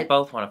course. We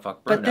both want to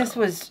fuck Bruno. But this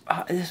was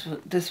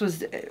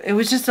it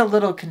was just a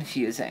little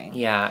confusing.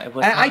 Yeah, it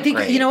was I think,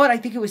 great. you know what? I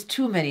think it was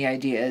too many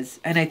ideas,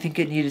 and I think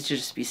it needed to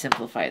just be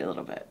simplified a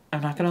little bit.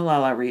 I'm not going to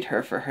Lala read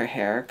her for her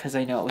hair, because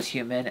I know it was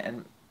human,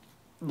 and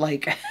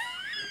like...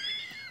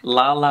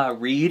 Lala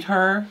read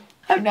her?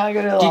 I'm not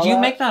gonna Did you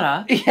make that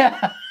up?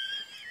 Yeah.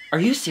 Are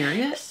you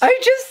serious? I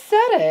just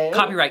said it.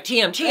 Copyright.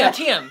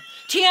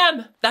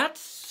 TM. That's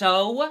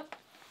so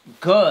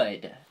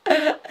good.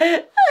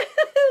 Thank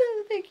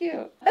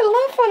you.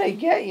 I love when I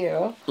get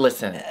you.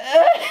 Listen.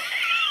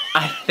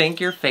 I think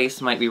your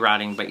face might be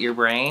rotting, but your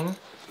brain...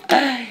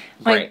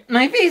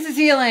 My face is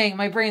healing.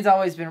 My brain's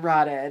always been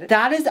rotted.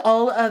 That is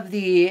all of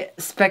the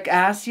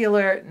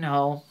spectacular...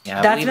 No.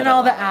 Yeah, that's been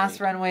all the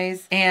ass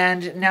runways.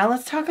 And now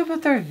let's talk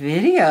about their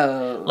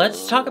videos.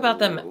 Let's talk about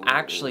them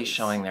actually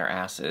showing their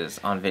asses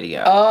on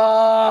video.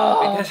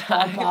 Oh! Because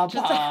I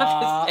just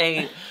have to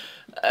say...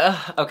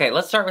 okay,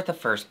 let's start with the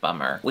first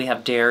bummer. We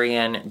have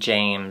Darian,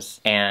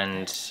 James,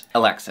 and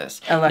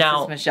Alexis.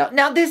 Michelle.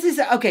 Now this is,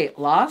 okay,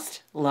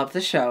 Lost, love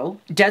the show.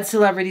 Dead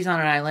celebrities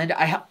on an island.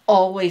 I have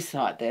always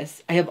thought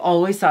this. I have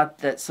always thought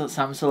that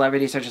some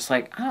celebrities are just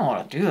like, I don't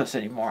want to do this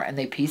anymore. And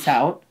they peace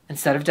out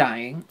instead of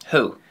dying.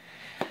 Who?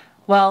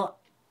 Well,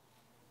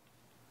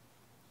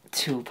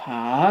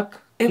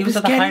 Tupac. He was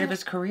at the height of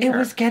his career. It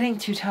was getting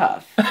too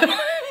tough.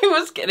 He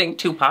was getting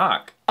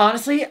Tupac.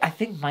 Honestly, I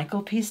think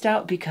Michael pieced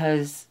out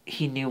because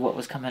he knew what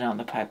was coming down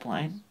the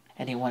pipeline,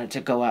 and he wanted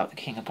to go out the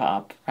king of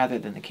pop rather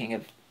than the king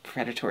of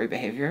predatory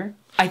behavior.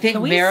 I think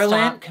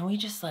Marilyn... Can we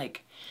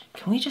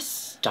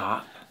just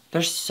stop?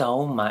 There's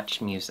so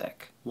much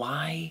music.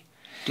 Why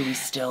do we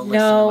still listen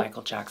to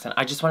Michael Jackson?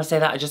 I just want to say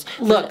that.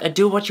 Look,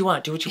 do what you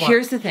want. Do what you want.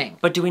 Here's the thing.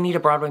 But do we need a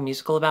Broadway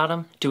musical about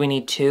him? Do we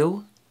need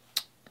two?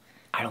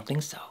 I don't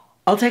think so.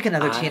 I'll take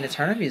another Tina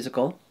Turner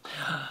musical.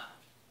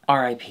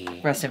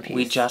 R.I.P. Rest in peace.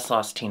 We just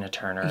lost Tina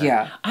Turner.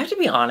 Yeah. I have to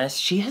be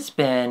honest, she has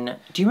been...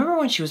 Do you remember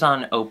when she was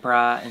on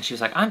Oprah and she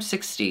was like, I'm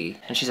 60?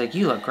 And she's like,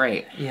 you look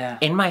great. Yeah.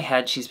 In my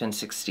head, she's been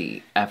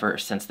 60 ever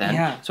since then.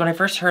 Yeah. So when I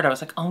first heard, I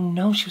was like, oh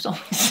no, she was only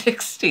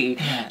 60.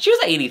 Yeah. She was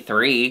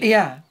 83.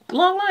 Yeah.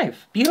 Long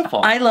life.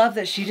 Beautiful. I love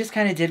that she just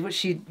kind of did what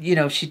she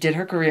did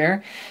her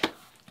career.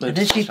 And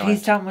then she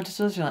pieced out and went to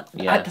Switzerland.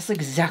 Yeah. That's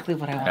exactly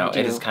what I want to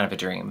do. It is kind of a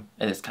dream.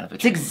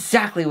 It's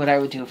exactly what I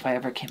would do if I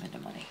ever came into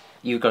money.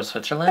 You would go to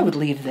Switzerland? I would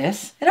leave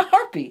this in a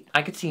heartbeat.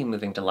 I could see you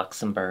moving to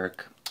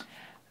Luxembourg.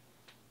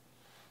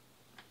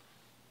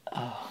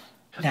 Oh.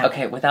 No.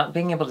 Okay, without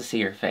being able to see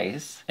your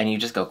face, and you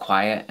just go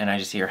quiet, and I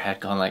just see your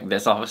head going like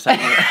this all of a sudden.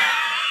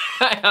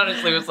 I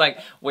honestly was like,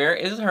 where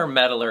is her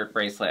Med Alert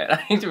bracelet?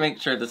 I need to make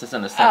sure this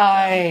isn't a set.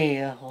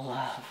 I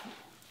love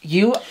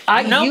you.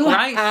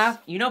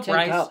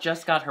 Bryce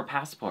just got her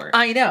passport.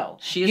 I know.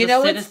 She is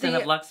a citizen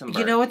of Luxembourg.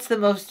 You know, it's the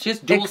most... She has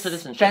dual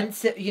citizenship.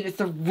 It's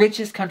the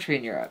richest country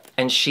in Europe.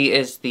 And she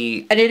is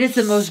the... And it is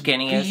the most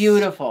skinniest,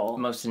 beautiful.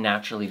 Most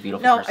naturally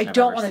beautiful person I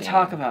don't want to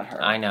talk about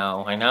her. I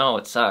know.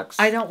 It sucks.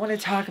 I don't want to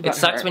talk about her. It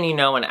sucks when you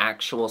know an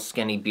actual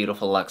skinny,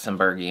 beautiful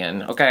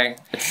Luxembourgian. Okay?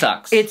 It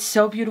sucks. It's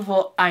so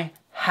beautiful.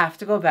 have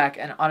to go back.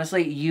 And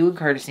honestly, you and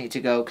Curtis need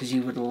to go because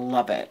you would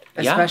love it.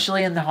 Yeah.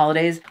 Especially in the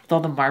holidays with all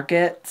the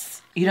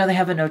markets. You know, they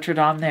have a Notre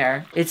Dame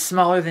there. It's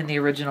smaller than the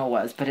original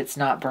was, but it's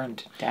not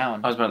burned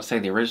down. I was about to say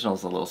the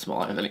original's a little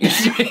smaller than it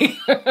used to be.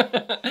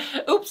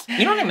 Oops.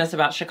 You know what I miss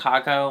about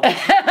Chicago?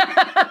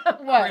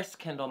 What? Chris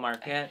Kindle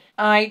Market.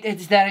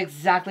 It's that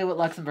exactly what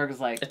Luxembourg is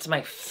like. It's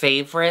my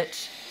favorite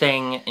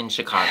thing in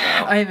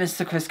Chicago. I miss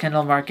the Chris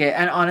Kindle Market.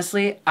 And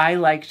honestly, I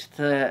liked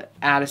the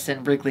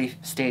Addison Wrigley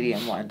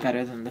Stadium one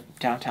better than the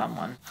downtown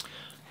one.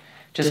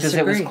 Just because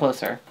it was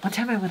closer. One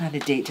time I went on a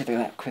date to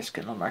the Chris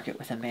Kindle Market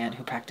with a man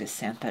who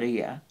practiced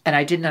Santeria. And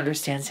I didn't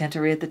understand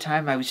Santeria at the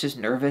time. I was just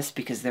nervous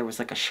because there was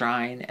like a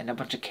shrine and a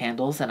bunch of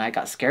candles. And I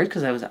got scared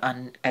because I was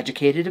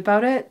uneducated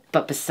about it.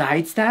 But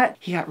besides that,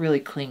 he got really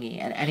clingy.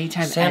 And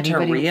anytime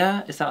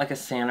Santeria? Is that like a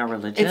Santa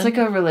religion? It's like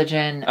a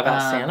religion.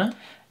 About Santa?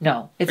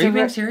 No. Are you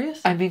being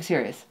serious? I'm being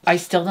serious. I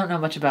still don't know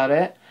much about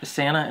it. Is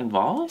Santa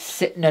involved?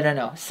 No.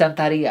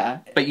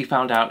 Santeria. But you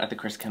found out at the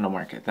Chris Kindle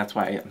Market. That's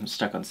why I'm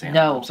stuck on Santa.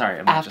 No. I'm sorry.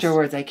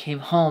 Afterwards, I came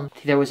home.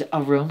 There was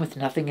a room with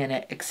nothing in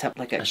it except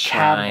like a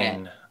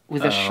shrine. Cabinet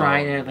with a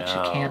shrine and a bunch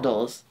of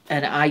candles.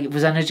 And I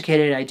was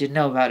uneducated. I didn't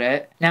know about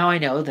it. Now I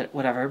know that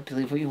whatever,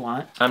 believe what you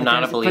want. I'm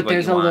not a believer. But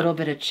there's a little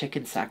bit of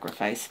chicken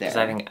sacrifice there. Because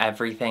I think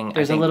everything.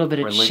 There's a little bit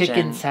of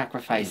chicken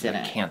sacrifice in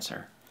it.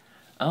 Cancer.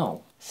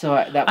 Oh. So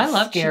that was I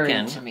love scary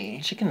chicken. to me.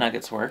 Chicken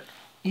nuggets work.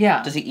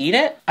 Yeah. Does he eat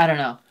it? I don't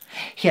know.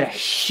 He had a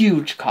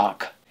huge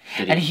cock.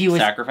 Did he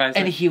sacrifice it?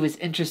 And he was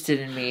interested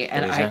in me.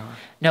 And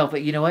no,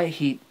 but you know what?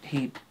 He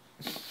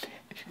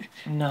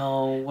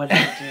No, what did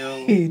he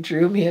do? He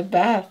drew me a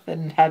bath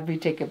and had me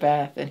take a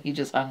bath, and he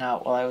just hung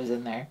out while I was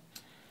in there.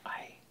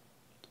 I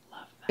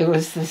love that. It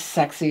was the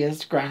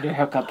sexiest grinder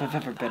hookup I've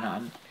ever been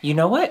on. You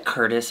know what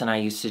Curtis and I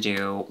used to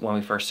do when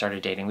we first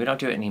started dating? We don't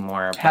do it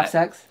anymore. Have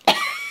sex?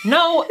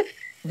 No,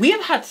 we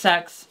have had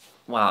sex.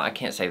 Well, I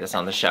can't say this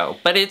on the show,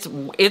 but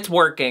it's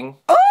working.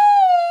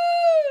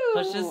 Oh!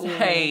 Let's just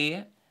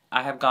say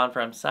I have gone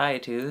from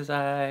side to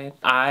side.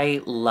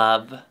 I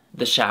love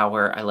the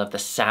shower. I love the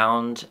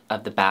sound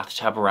of the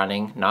bathtub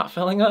running, not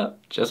filling up,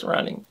 just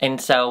running.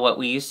 And so what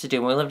we used to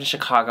do when we lived in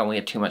Chicago, we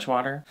had too much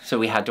water, so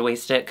we had to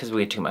waste it because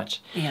we had too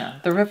much. Yeah,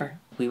 the river.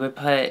 We would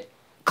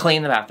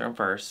clean the bathroom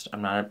first.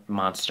 I'm not a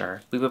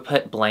monster. We would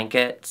put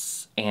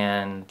blankets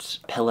and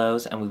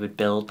pillows, and we would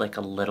build like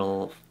a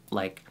little,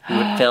 we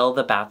would fill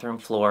the bathroom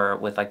floor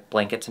with like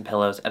blankets and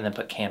pillows, and then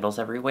put candles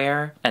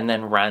everywhere, and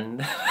then run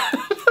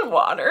the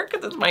water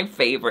because it's my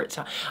favorite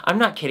sound. I'm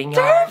not kidding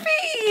y'all.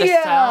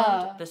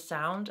 The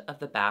sound of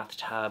the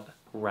bathtub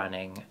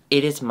running.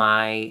 It is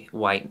my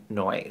white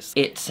noise.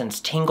 It sends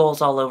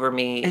tingles all over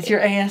me. It's your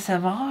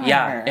ASMR.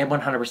 Yeah, it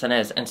 100%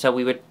 is. And so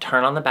we would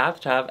turn on the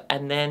bathtub,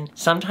 and then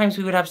sometimes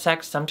we would have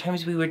sex,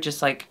 sometimes we would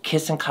just like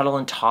kiss and cuddle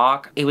and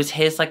talk. It was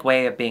his like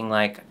way of being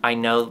like, I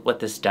know what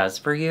this does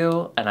for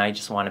you, and I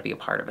just want to be a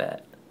part of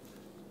it.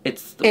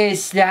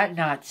 Is that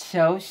not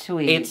so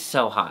sweet? It's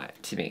so hot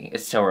to me.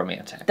 It's so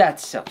romantic.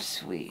 That's so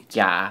sweet.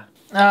 Yeah.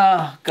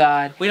 Oh,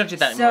 God. We don't do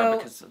that anymore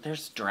because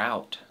there's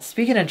drought.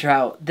 Speaking of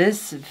drought,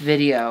 this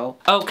video...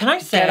 Oh, can I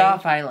say... Get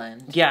off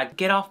island. Yeah,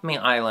 get off me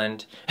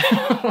island.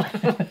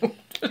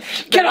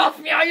 Get off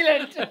me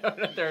island!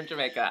 They're in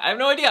Jamaica. I have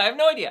no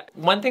idea.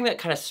 One thing that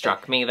kind of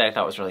struck me that I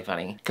thought was really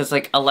funny, because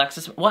like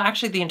Alexis, well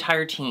actually the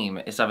entire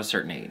team is of a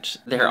certain age.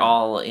 They're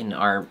all in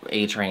our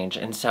age range.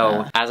 And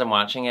so as I'm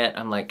watching it,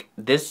 I'm like,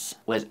 this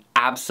was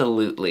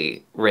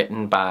absolutely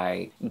written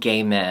by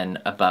gay men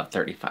above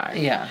 35.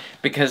 Yeah.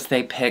 Because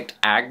they picked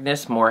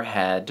Agnes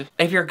Moorehead.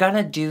 If you're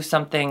gonna do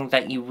something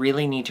that you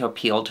really need to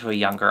appeal to a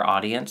younger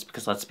audience,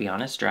 because let's be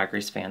honest, Drag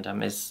Race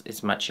fandom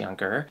is much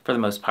younger for the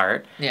most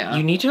part. Yeah.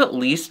 You need to at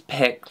least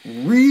pick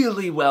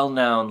really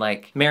well-known,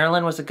 like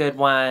Marilyn was a good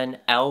one,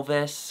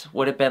 Elvis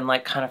would have been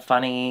like kind of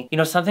funny, you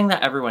know, something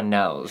that everyone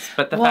knows.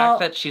 But the fact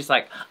that she's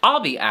like,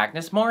 I'll be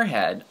Agnes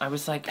Moorehead, I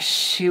was like,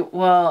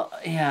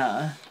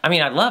 yeah. I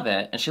mean, I love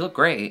it, and she looked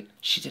great.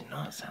 She did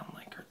not sound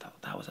like her though.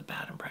 That was a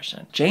bad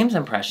impression. James'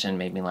 impression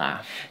made me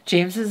laugh.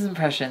 James's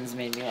impressions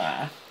made me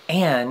laugh.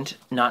 And,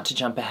 not to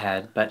jump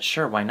ahead, but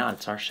sure, why not?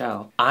 It's our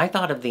show. I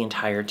thought of the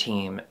entire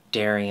team,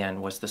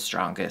 Darian was the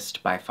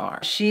strongest by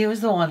far. She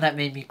was the one that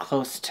made me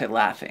close to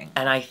laughing.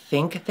 And I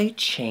think they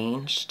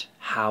changed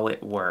how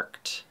it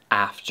worked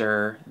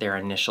after their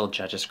initial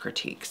judges'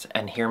 critiques.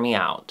 And hear me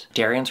out.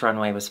 Darian's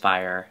runway was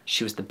fire.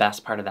 She was the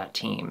best part of that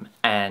team.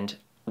 And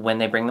when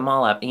they bring them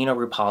all up, you know,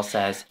 RuPaul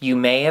says, you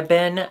may have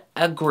been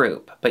a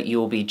group, but you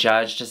will be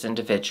judged as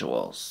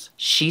individuals.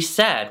 She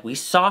said, we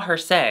saw her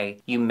say,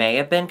 you may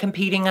have been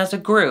competing as a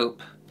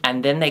group,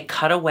 and then they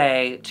cut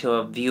away to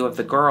a view of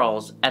the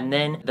girls, and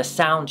then the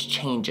sound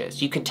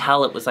changes. You could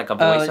tell it was like a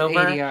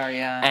voiceover. ADR,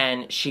 yeah.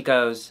 And she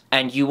goes,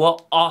 and you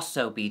will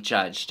also be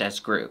judged as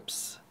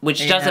groups.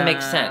 Which doesn't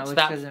make sense. Which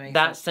That doesn't make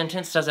that sense.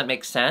 sentence doesn't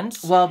make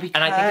sense. Well, because...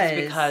 And I think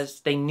it's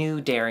because they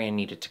knew Darian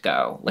needed to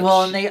go. Like,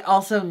 well, and they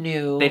also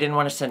knew... They didn't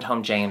want to send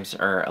home James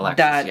or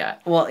Alexis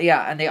yet. Well,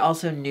 yeah, and they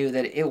also knew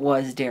that it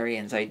was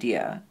Darian's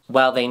idea.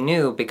 Well, they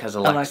knew because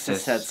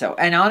Alexis said so.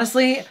 And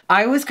honestly,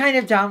 I was kind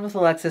of down with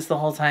Alexis the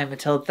whole time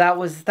until that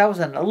was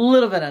a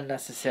little bit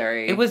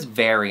unnecessary. It was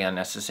very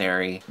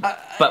unnecessary,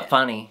 but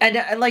funny.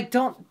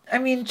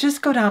 And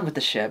just go down with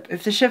the ship.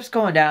 If the ship's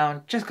going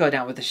down, just go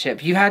down with the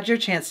ship. You had your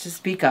chance to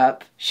speak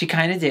up. She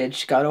kind of did.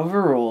 She got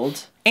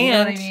overruled. And, you know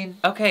what I mean?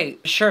 Okay,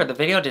 sure, the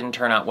video didn't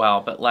turn out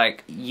well, but,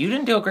 like, you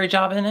didn't do a great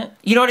job in it.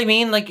 You know what I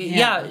mean? Like,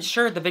 yeah,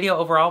 sure, the video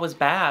overall was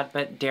bad,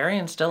 but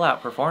Darian still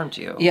outperformed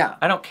you. Yeah.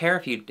 I don't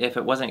care if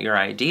it wasn't your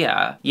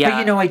idea. Yeah. But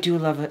you know, I do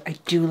love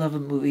a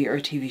movie or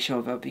a TV show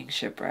about being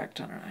shipwrecked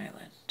on an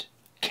island.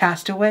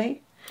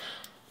 Castaway.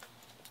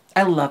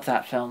 I love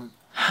that film.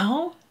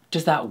 How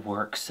does that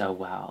work so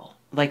well?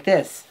 Like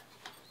this.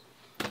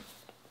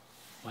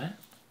 What?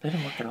 They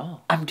didn't work at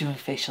all. I'm doing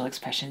facial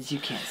expressions you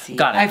can't see.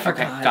 Got it. I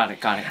forgot. Okay,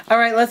 got it. All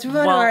right, let's move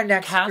on to our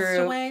next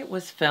Castaway group.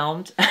 was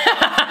filmed.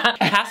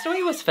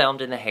 Castaway was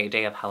filmed in the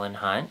heyday of Helen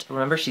Hunt.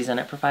 Remember, she's in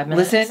it for 5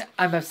 minutes. Listen,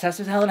 I'm obsessed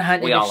with Helen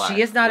Hunt, and if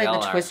she is not in the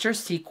Twister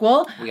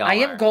sequel, I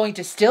am going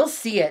to still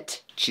see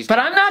it. But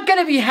I'm not going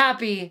to be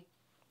happy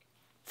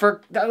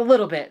for a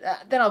little bit.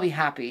 Then I'll be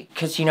happy.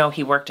 Because, you know,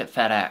 he worked at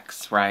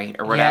FedEx, right?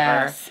 Or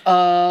whatever. Yes.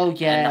 Oh,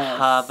 yes. And the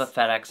hub of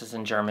FedEx is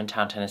in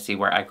Germantown, Tennessee,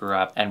 where I grew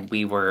up. And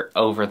we were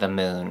over the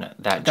moon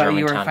that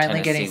Germantown,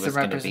 Tennessee was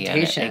going to be in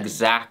it.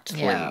 Exactly.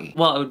 Yeah.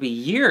 Well, it would be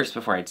years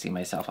before I'd see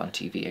myself on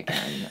TV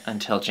again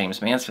until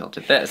James Mansfield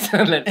did this.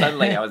 And then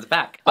suddenly I was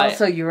back. But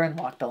also, you were in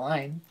Walk the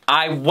Line.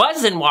 I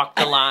was in Walk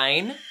the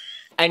Line.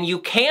 And you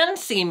can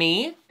see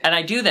me. And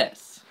I do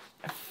this.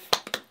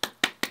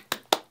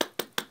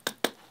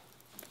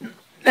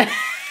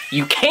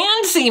 You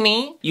can see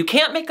me. You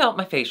can't make out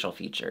my facial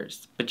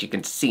features, but you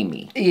can see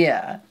me.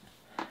 Yeah.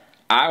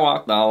 I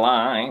walk the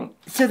line.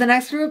 So the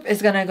next group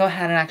is going to go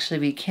ahead and actually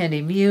be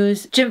Candy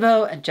Muse,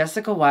 Jimbo, and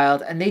Jessica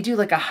Wilde. And they do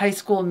like a high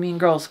school Mean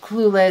Girls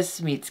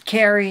Clueless meets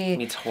Carrie.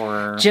 Meets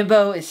horror.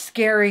 Jimbo is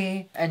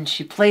scary, and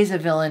she plays a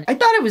villain. I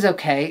thought it was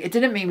okay. It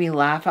didn't make me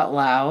laugh out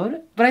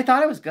loud, but I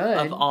thought it was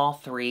good. Of all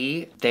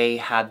three, they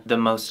had the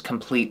most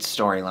complete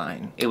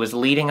storyline. It was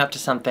leading up to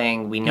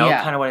something. We know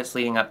kind of what it's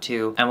leading up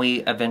to, and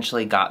we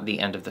eventually got the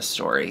end of the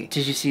story.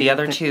 Did you see the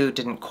other two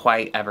didn't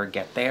quite ever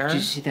get there? Did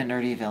you see the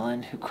nerdy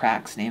villain who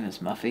cracks name is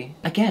Muffy?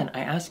 Again,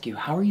 I ask you,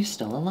 how are you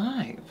still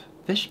alive?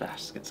 Fish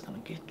basket's gonna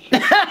get you.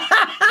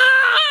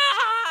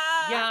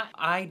 Yeah,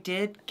 I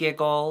did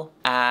giggle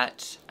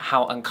at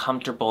how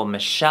uncomfortable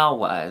Michelle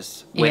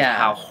was with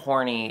how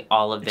horny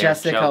all of their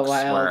jokes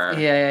were.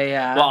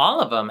 Yeah. Well, all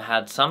of them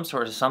had some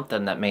sort of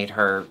something that made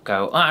her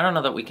go, oh, I don't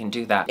know that we can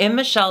do that. In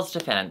Michelle's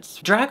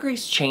defense, Drag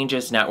Race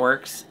changes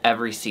networks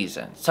every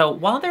season. So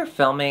while they're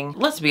filming,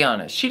 let's be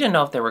honest, she didn't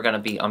know if they were going to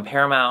be on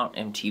Paramount,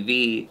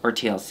 MTV, or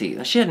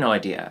TLC. She had no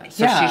idea.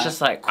 So she's just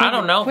like, I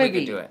don't know if we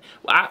can do it.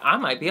 I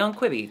might be on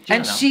Quibi.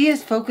 And she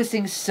is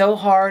focusing so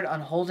hard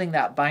on holding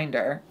that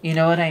binder. You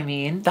know what I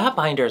mean? That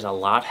binder is a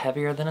lot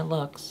heavier than it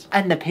looks.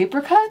 And the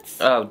paper cuts?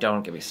 Oh,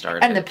 don't get me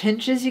started. And the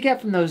pinches you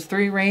get from those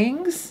 3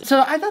 rings?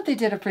 So I thought they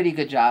did a pretty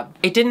good job.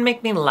 It didn't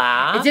make me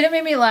laugh. It didn't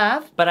make me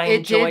laugh. But I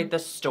enjoyed the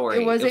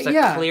story. It was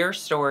a clear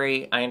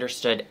story. I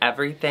understood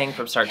everything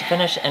from start to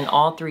finish. And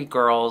all 3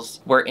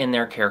 girls were in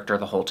their character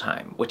the whole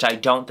time. Which I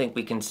don't think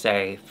we can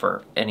say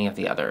for any of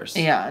the others.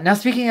 Yeah. Now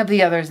speaking of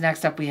the others,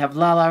 next up we have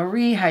Lala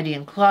Ree, Heidi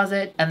in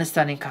Closet, and the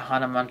stunning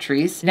Kahana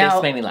Montrese. Now,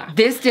 this made me laugh.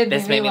 This did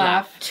make me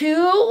laugh.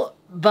 2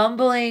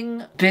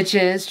 bumbling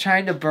bitches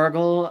trying to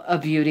burgle a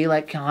beauty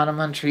like Kahana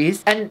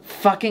Montrese and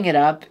fucking it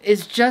up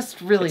is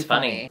just really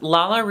funny.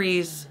 Lala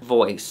Ree's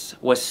voice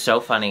was so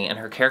funny and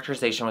her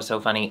characterization was so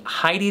funny.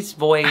 Heidi's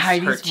voice,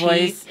 her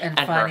teeth, and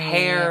her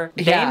hair,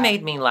 they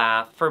made me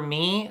laugh. For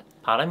me,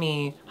 pardon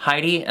me,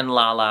 Heidi and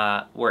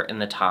Lala were in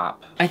the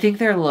top. I think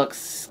their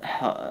looks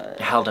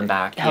held them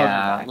back.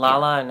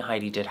 Lala and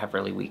Heidi did have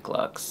really weak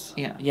looks.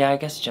 Yeah, I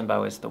guess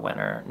Jimbo is the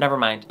winner. Never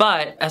mind.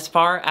 But as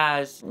far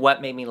as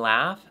what made me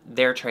laugh,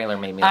 their trailer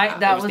made me laugh.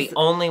 That was the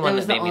only one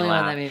that made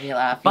me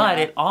laugh. But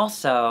it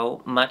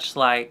also, much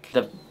like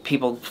the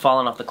people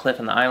falling off the cliff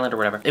in the island or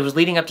whatever, it was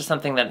leading up to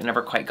something that it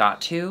never quite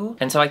got to.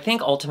 And so I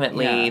think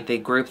ultimately the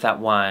group that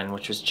won,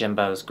 which was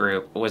Jimbo's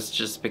group, was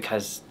just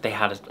because they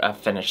had a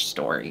finished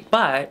story.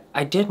 But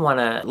I did want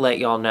to let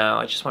y'all know,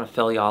 I just want to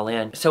fill y'all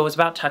in. So it was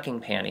about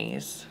tucking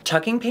panties.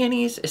 Tucking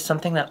panties is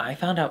something that I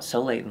found out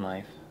so late in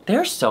life.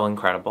 They're so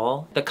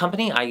incredible. The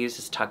company I use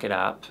is Tuck It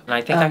Up, and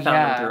I think I found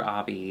them through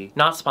Abby.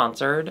 Not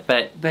sponsored,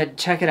 but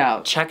check it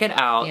out. Check it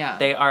out. Yeah.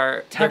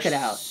 They're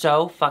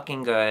so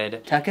fucking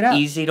good. Tuck It Up.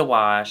 Easy to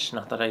wash.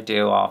 Not that I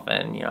do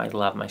often. You know, I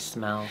love my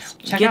smells.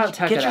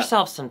 Get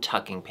yourself some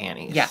tucking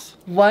panties. Yeah.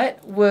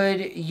 What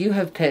would you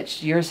have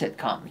pitched your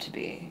sitcom to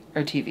be?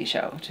 Or TV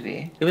show to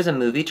be? It was a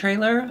movie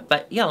trailer,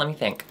 but yeah, let me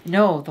think.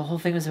 No, the whole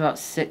thing was about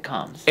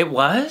sitcoms. It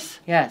was?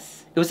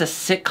 Yes. It was a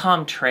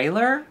sitcom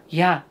trailer?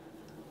 Yeah.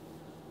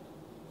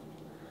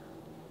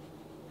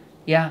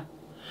 Yeah.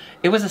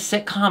 It was a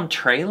sitcom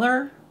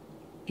trailer?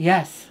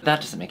 Yes.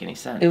 That doesn't make any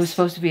sense. It was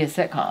supposed to be a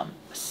sitcom.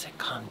 A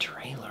sitcom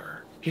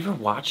trailer. Have you ever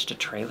watched a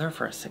trailer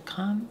for a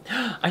sitcom?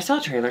 I saw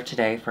a trailer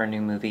today for a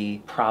new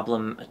movie,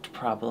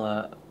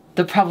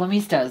 The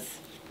Problemistas.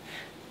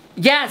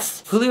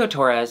 Yes! Julio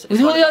Torres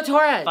is one of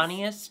the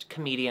funniest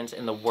comedians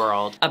in the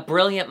world. A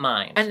brilliant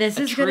mind. And this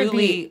is going to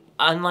be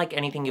unlike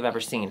anything you've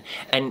ever seen.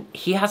 And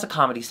he has a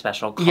comedy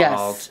special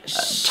called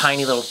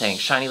Tiny Little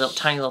Things. Tiny Little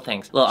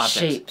Things. Little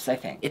objects. Shapes, I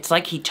think. It's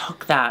like he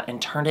took that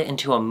and turned it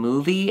into a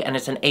movie, and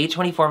it's an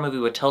A24 movie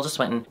with Tilda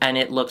Swinton, and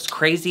it looks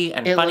crazy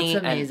and funny. It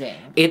looks amazing.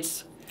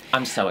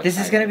 I'm so excited. This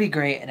is going to be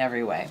great in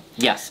every way.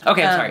 Yes.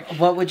 Okay, I'm sorry.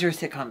 What would your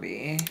sitcom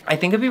be? I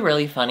think it'd be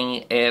really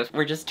funny if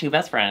we're just two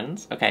best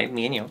friends. Okay,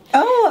 me and you.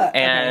 Oh,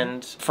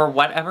 and for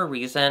whatever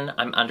reason,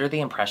 I'm under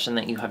the impression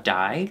that you have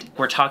died.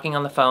 We're talking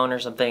on the phone or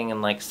something,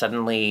 and like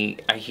suddenly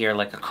I hear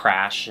like a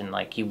crash, and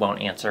like you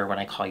won't answer when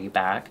I call you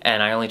back.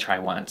 And I only try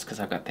once because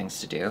I've got things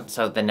to do.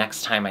 So the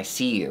next time I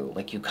see you,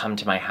 like you come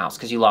to my house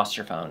because you lost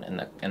your phone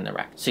in the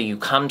wreck. So you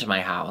come to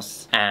my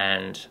house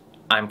and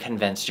I'm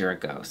convinced you're a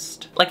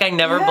ghost. Like, I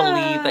never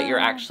believe that you're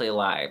actually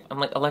alive. I'm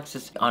like,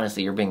 Alexis,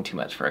 honestly, you're being too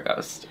much for a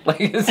ghost. Like,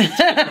 this is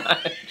too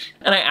much.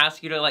 And I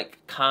ask you to, like,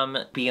 come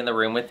be in the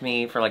room with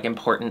me for, like,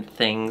 important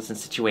things and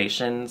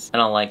situations.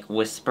 And I'll, like,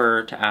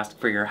 whisper to ask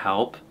for your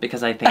help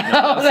because I think...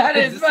 Oh, that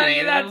is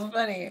funny. That's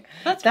funny.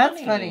 That's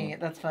funny.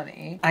 That's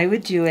funny. I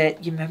would do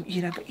it, you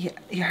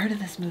heard of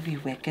this movie,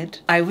 Wicked?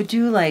 I would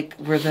do, like,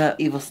 we're the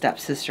evil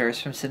stepsisters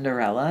from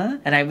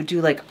Cinderella. And I would do,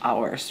 like,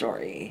 our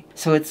story.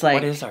 So it's like...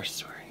 What is our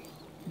story?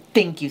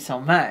 Thank you so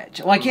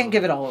much. Well, I can't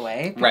give it all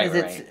away because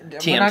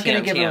we're not going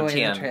to give it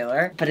away in the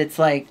trailer. But it's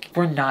like,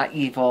 we're not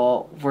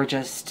evil. We're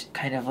just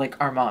kind of like,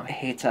 our mom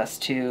hates us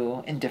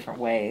too in different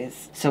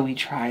ways. So we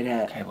try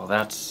to... Okay, well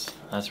that's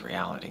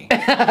reality.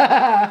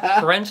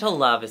 Parental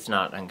love is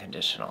not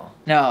unconditional.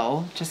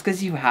 No, just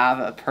because you have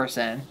a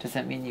person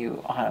doesn't mean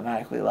you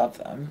automatically love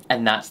them.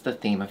 And that's the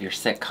theme of your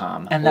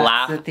sitcom. And that's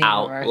Laugh the theme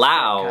out of our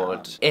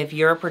loud. sitcom. If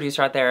you're a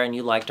producer out there and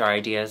you liked our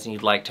ideas and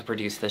you'd like to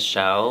produce this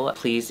show,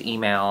 please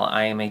email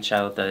IMHO,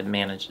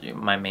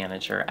 my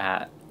manager,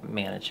 at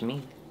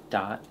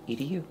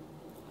manageme.edu.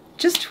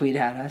 Just tweet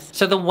at us.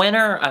 So the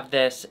winner of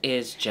this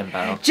is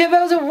Jimbo.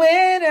 Jimbo's a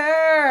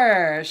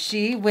winner!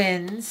 She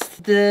wins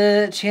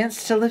the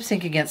chance to lip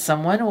sync against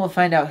someone. We'll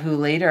find out who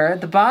later.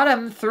 The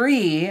bottom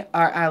three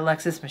are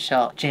Alexis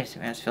Michelle, James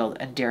Mansfield,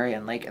 and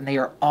Darian Lake, and they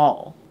are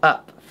all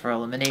up for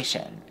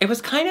elimination. It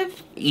was kind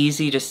of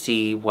easy to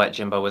see what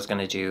Jimbo was going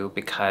to do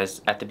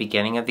because at the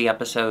beginning of the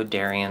episode,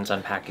 Darian's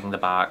unpacking the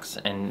box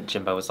and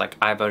Jimbo was like,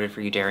 I voted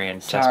for you, Darian,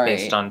 just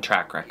based on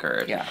track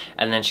record. Yeah.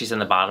 And then she's in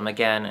the bottom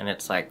again and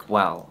it's like,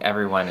 well,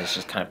 everyone is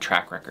just kind of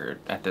track record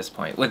at this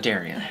point with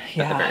Darian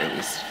at the very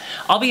least.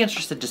 I'll be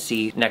interested to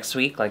see next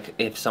week, like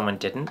if someone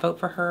didn't vote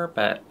for her,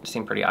 but it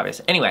seemed pretty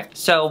obvious. Anyway,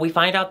 so we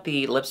find out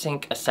the lip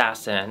sync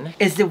assassin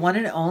is the one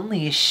and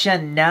only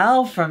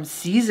Chanel from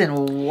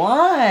season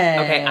 1.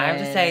 Okay, I have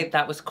to say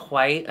that was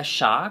quite a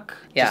shock.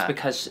 Just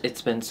because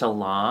it's been so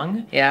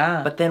long.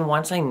 Yeah. But then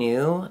once I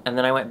knew, and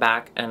then I went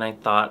back and I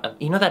thought of,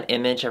 you know that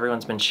image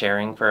everyone's been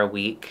sharing for a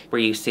week?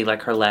 Where you see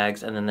like her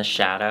legs and then the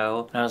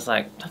shadow? And I was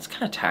like, that's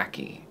kind of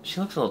tacky.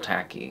 She looks a little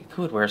tacky.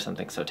 Who would wear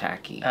something so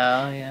tacky?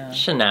 Oh, yeah.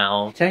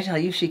 Chanel. Did I tell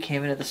you she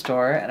came into the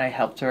store and I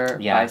helped her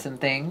buy some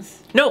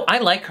things? No, I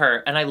like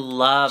her and I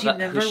love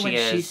who she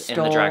is in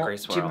the Drag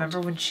Race world. Do you remember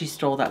when she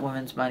stole that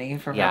woman's money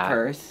from her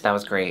purse? That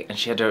was great. And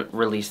she had to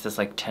release this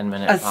like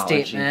 10-minute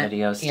apology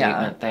video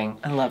statement thing.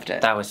 I loved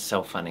it. That was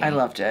so funny. I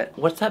loved it.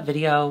 What's that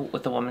video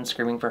with the woman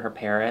screaming for her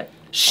parrot?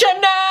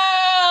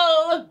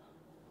 Chanel!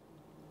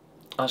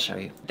 I'll show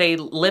you. They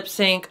lip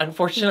sync.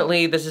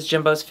 Unfortunately, this is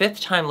Jimbo's 5th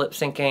time lip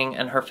syncing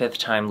and her 5th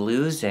time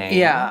losing.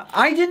 Yeah,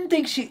 I didn't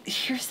think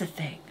here's the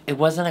thing. It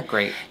wasn't a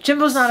great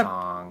Jimbo's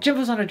song.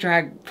 Jimbo's not a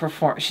drag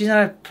performer. She's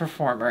not a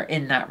performer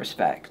in that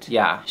respect.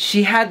 Yeah.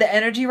 She had the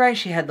energy right.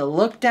 She had the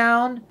look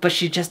down, but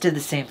she just did the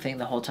same thing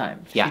the whole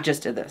time. Yeah. She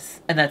just did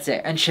this. And that's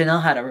it. And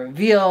Chanel had a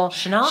reveal.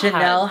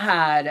 Chanel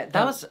had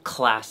that was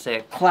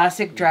classic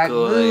drag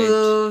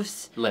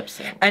moves. Lip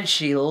sync. And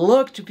she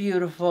looked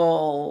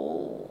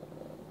beautiful.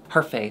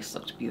 Her face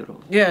looked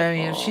beautiful. Yeah, I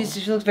mean, she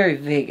looked very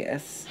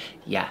Vegas.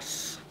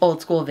 Yes. Old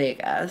school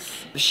Vegas.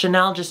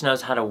 Chanel just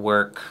knows how to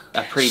work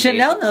a pretty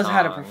Chanel basic knows song.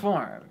 how to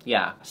perform.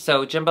 Yeah.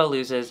 So Jimbo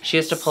loses. She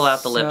has to pull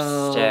out the lipstick.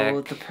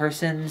 So the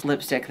person's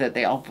lipstick that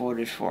they all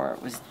voted for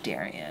was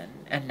Darian.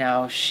 And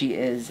now she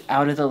is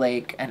out of the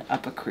lake and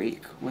up a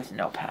creek with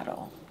no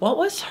paddle. What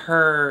was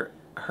her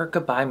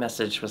goodbye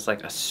message was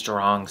like a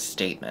strong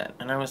statement.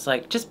 And I was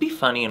like, just be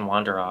funny and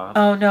wander off.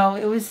 Oh no,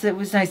 it was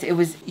nice. It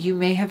was, you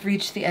may have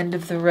reached the end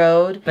of the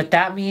road, but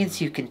that means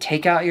you can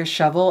take out your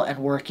shovel and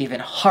work even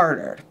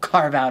harder to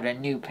carve out a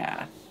new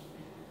path.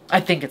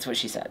 I think it's what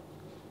she said.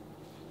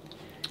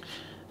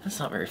 That's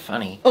not very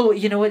funny. Oh,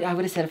 you know what I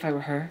would have said if I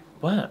were her?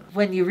 What?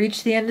 When you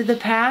reach the end of the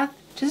path,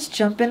 just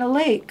jump in a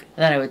lake.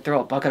 And then I would throw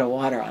a bucket of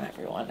water on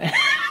everyone.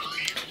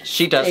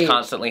 She does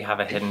constantly have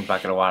a hidden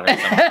bucket of water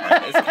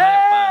somewhere. It's kind of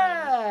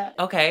fun.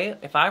 Okay,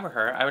 if I were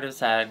her, I would have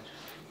said,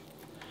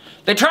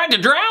 They tried to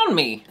drown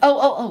me.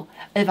 Oh.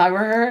 If I were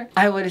her,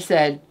 I would have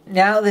said,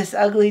 now this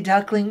ugly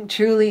duckling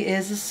truly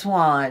is a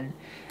swan.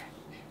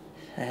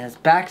 It's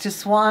back to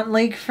Swan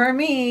Lake for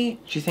me.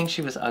 Do you think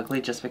she was ugly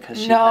just because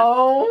she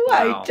No,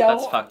 had... I don't.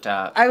 That's fucked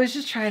up. I was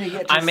just trying to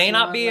get to I may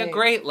not Swan be Lake. a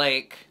Great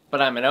Lake,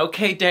 but I'm an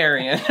okay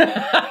Darian.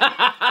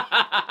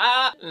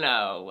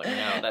 No,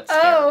 that's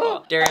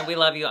terrible. Darian, we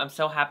love you. I'm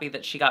so happy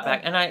that she got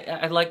back. And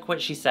I like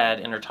what she said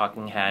in her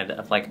talking head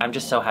of like, I'm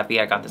just so happy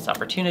I got this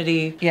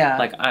opportunity. Yeah.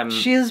 Like,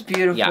 She is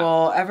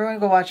beautiful. Yeah. Everyone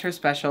go watch her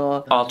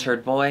special.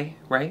 Altered Boy,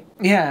 right?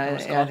 Yeah,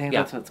 I think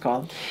that's what it's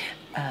called.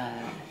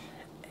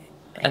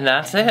 And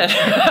that's it.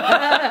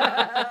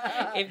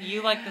 If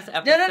you like this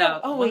episode...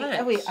 No. Oh, wait.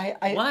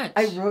 What?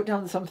 I wrote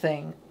down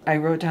something. I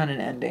wrote down an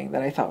ending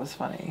that I thought was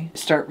funny.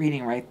 Start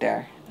reading right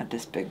there at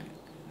this one.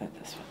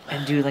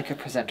 And do like a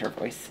presenter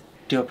voice.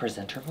 Do a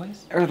presenter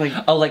voice? Or like...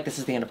 Oh, like this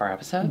is the end of our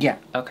episode? Yeah.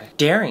 Okay.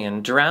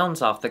 Darian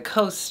drowns off the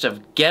coast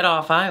of Get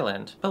Off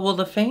Island. But will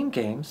the Fame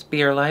Games be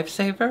your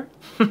lifesaver?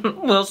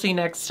 We'll see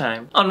next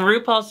time on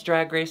RuPaul's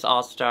Drag Race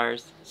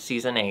All-Stars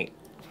Season 8.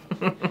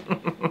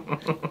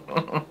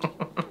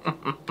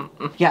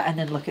 Yeah, and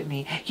then look at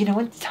me. You know,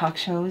 in talk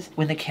shows,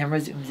 when the camera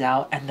zooms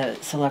out and the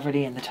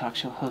celebrity and the talk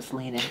show host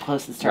lean in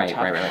close and start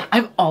talking. Right.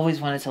 I've always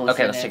wanted to listen.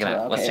 Okay, let's take it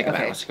back. Let's take it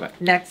back.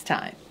 Next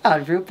time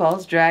on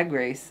RuPaul's Drag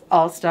Race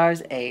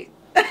All-Stars 8.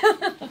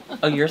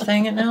 Oh, you're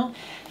saying it now?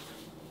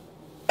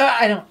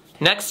 I don't.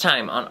 Next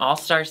time on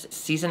All-Stars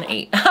Season 8.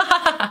 You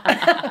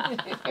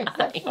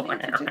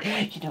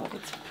know,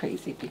 it's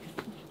crazy because...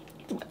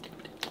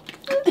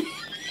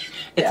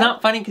 It's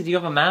not funny because you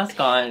have a mask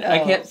on. I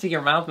can't see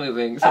your mouth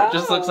moving, so it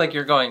just looks like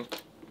you're going...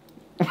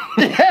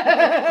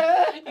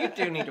 You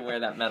do need to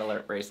wear that metal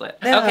bracelet.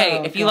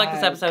 Okay, if you like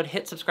this episode,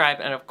 hit subscribe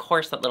and of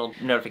course that little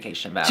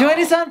notification bell. Join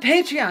us on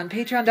Patreon,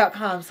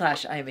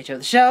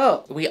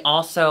 patreon.com/IMHOtheSHOW. We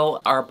also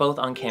are both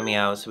on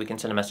Cameo, so we can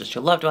send a message to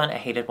a loved one, a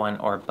hated one,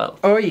 or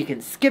both. Or you can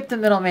skip the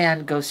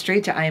middleman, go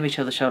straight to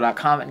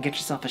IMHOtheSHOW.com and get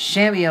yourself a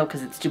Cameo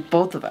because it's to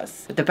both of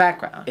us with the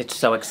background. It's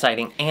so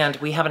exciting, and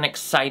we have an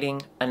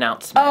exciting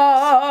announcement.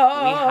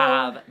 Oh! We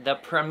have the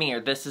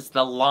premiere. This is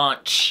the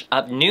launch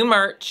of new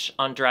merch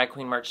on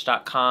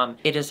dragqueenmerch.com.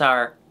 It is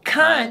our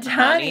Cunt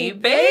Honey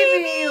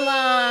Baby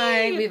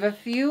line. We have a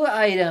few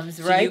items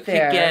right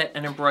there. So you could get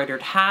an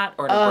embroidered hat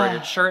or an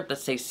embroidered shirt that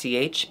says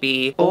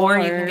CHB, or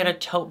you can get a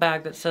tote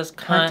bag that says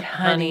Cunt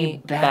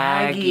Honey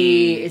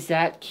Baggy. Is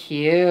that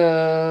cute?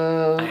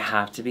 I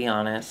have to be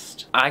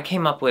honest. I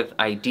came up with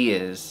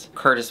ideas.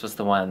 Curtis was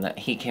the one that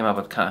he came up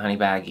with Cunt Honey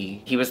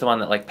Baggy. He was the one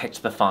that like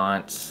picked the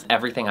fonts.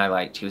 Everything I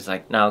liked. He was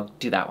like, no,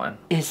 do that one.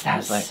 Is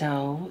that like,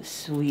 so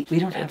sweet? We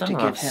don't have to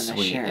give him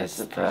a share of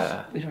the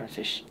price. We don't have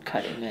to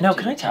cut him in. No,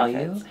 can I tell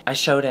you? I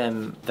showed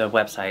him the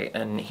website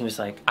and he was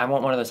like, I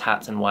want one of those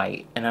hats in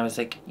white. And I was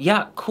like,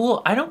 yeah,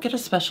 cool. I don't get a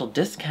special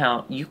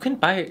discount. You can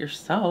buy it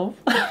yourself.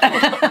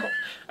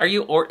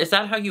 Is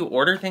that how you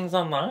order things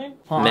online?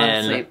 Well,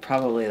 honestly,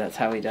 probably that's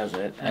how he does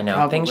it. I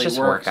know. Things just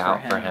work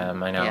out for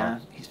him. I know. Yeah,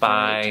 he's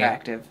very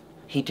attractive.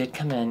 He did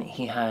come in,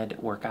 he had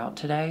workout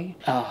today.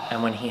 Oh.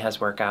 And when he has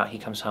workout, he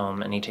comes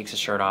home and he takes his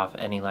shirt off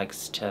and he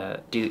likes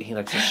to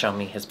show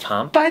me his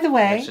pump. By the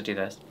way. He likes to do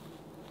this.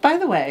 By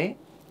the way.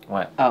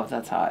 What? Oh,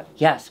 that's hot.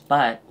 Yes,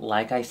 but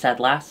like I said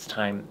last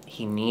time,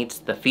 he needs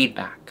the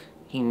feedback.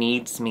 He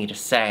needs me to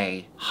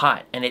say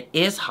hot. And it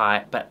is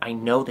hot, but I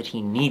know that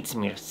he needs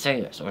me to say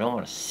it, so I don't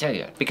want to say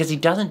it. Because he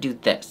doesn't do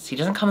this. He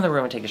doesn't come in the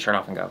room and take his shirt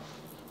off and go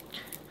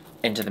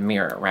into the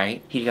mirror,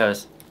 right? He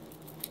goes...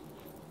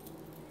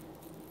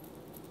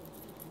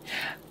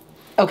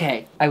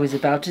 Okay, I was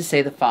about to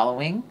say the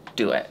following.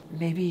 Do it.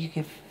 Maybe you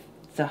give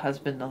the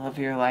husband, the love of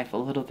your life, a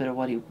little bit of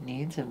what he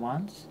needs and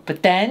wants.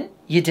 But then,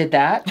 you did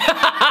that.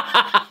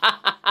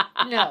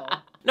 No.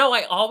 No,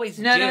 I always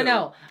do.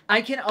 No.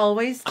 I can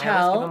always tell. I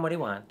always give him what he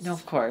wants. No,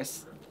 of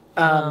course.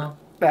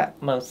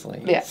 But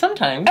mostly. Yeah.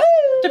 Sometimes.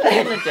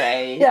 Depending on the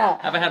day.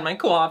 Yeah. Have I had my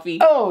coffee?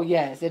 Oh,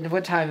 yes. And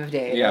what time of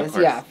day it is. Of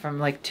course. Yeah, from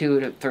like 2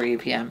 to 3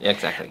 p.m. Yeah,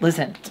 exactly.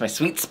 Listen. It's my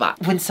sweet spot.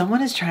 When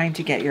someone is trying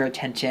to get your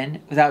attention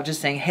without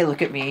just saying, hey,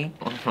 look at me,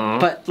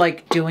 but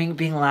like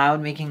being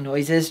loud, making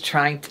noises,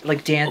 trying to,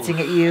 like dancing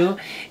at you,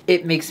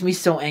 it makes me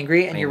so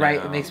angry. And you're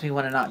right, it makes me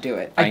want to not do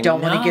it. I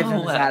don't want to give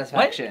them the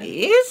satisfaction. What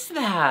is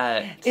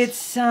that?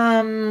 It's,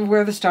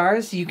 we're the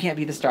stars. You can't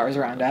be the stars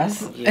around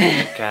us. Yeah,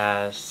 I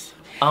guess.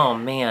 Oh,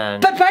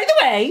 man. But by the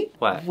way,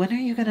 what? When are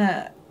you going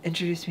to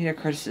introduce me to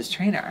Curtis's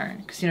trainer?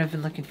 Because, I've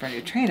been looking for a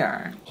new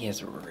trainer. He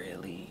is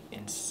really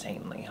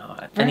insanely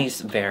hot. Right. And he's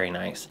very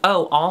nice.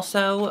 Oh,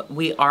 also,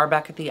 we are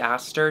back at the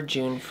Astor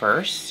June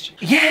 1st.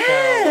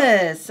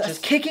 Yes! So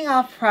just kicking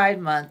off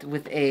Pride Month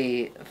with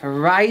a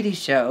variety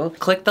show.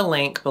 Click the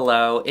link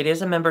below. It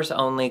is a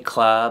members-only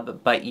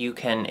club, but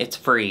it's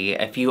free.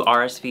 If you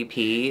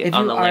RSVP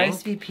on the link.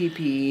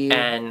 RSVP.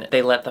 And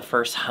they let the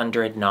first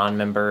 100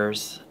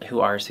 non-members who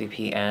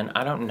RSVP in.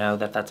 I don't know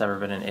that that's ever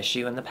been an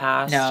issue in the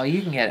past. No,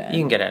 you can get in.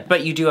 You can get in.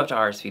 But you do have to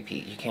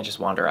RSVP. You can't just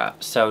wander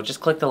up. So just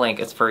click the link.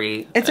 It's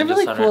free. It's a really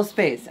really on cool it.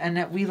 space,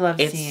 and we love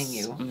It's seeing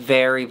you.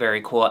 very,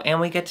 very cool. And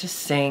we get to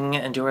sing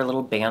and do our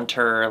little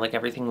banter, like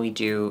everything we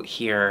do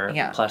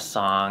here, plus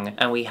song.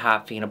 And we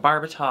have Fina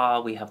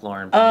Barbital, we have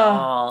Lauren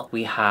Banal,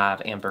 we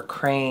have Amber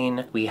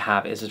Crane, we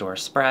have Isadora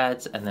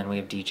Spreads, and then we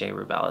have DJ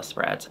Rubella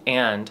Spreads.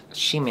 And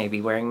she may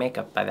be wearing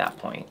makeup by that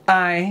point.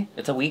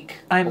 It's a week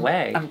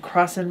away. I'm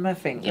crossing my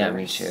fingers. Yeah,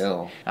 me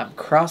too. I'm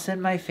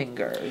crossing my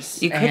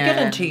fingers. You could get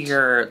into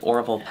your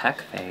Orville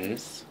Peck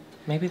phase.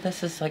 Maybe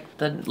this is like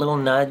the little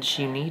nudge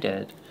you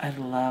needed. I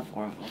love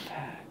Orville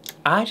Peck.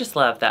 I just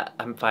love that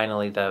I'm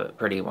finally the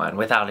pretty one,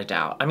 without a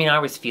doubt. I mean, I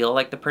always feel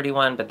like the pretty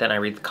one, but then I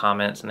read the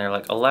comments and they're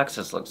like,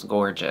 Alexis looks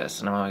gorgeous.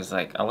 And I'm always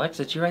like,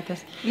 Alexis, did you write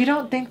this? You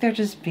don't think they're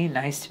just being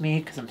nice to me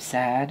because I'm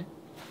sad?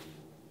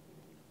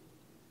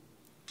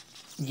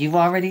 You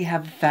already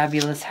have a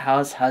fabulous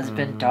house,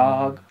 husband,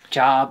 dog,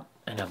 job.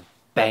 And a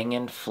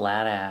banging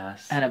flat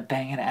ass. And a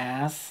banging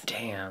ass.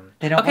 Damn.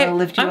 They don't want to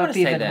lift you up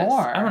even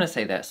more. I want to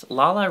say this.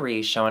 Lala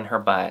Ree showing her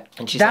butt.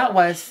 And she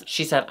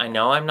said, I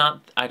know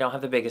I don't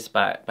have the biggest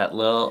butt, but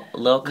little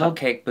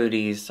cupcake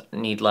booties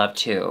need love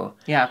too.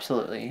 Yeah,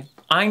 absolutely.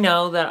 I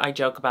know that I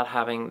joke about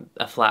having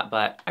a flat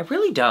butt. I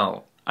really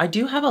don't. I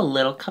do have a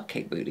little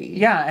cupcake booty.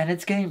 Yeah, and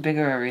it's getting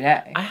bigger every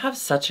day. I have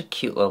such a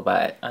cute little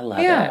butt. I love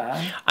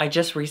it. I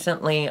just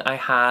recently, I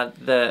had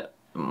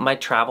my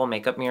travel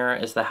makeup mirror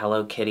is the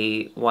Hello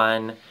Kitty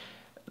one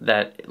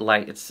that,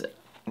 like, it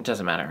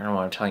doesn't matter. I don't know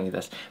why I'm telling you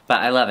this, but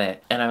I love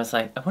it. And I was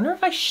like, I wonder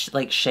if I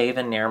shave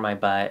and nair my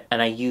butt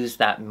and I use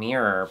that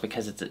mirror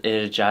because it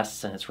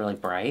adjusts and it's really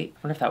bright. I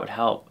wonder if that would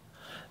help.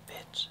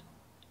 Bitch.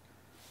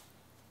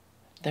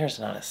 There's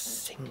not a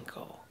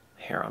single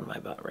hair on my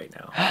butt right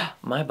now.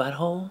 My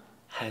butthole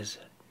has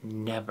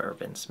never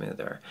been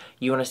smoother.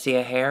 You want to see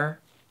a hair?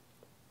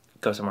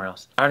 Go somewhere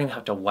else. I don't even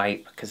have to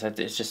wipe because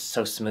it's just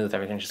so smooth.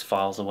 Everything just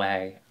falls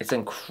away. It's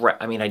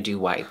incredible. I mean, I do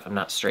wipe. I'm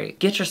not straight.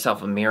 Get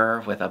yourself a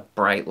mirror with a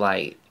bright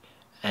light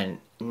and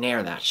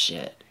nair that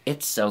shit.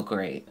 It's so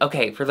great.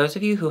 Okay, for those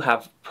of you who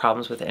have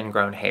problems with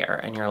ingrown hair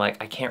and you're like,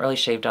 I can't really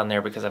shave down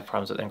there because I have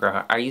problems with ingrown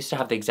hair. I used to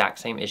have the exact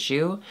same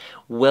issue.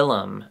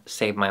 Willem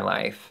saved my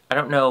life. I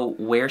don't know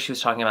where she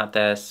was talking about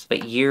this,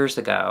 but years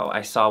ago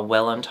I saw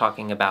Willem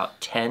talking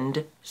about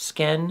Tend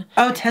Skin.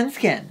 Oh, Tend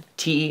Skin.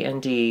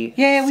 T-E-N-D.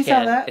 Yeah, we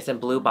saw that. It's in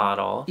blue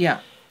bottle.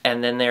 Yeah.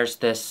 And then there's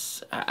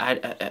this,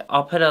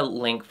 I'll put a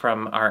link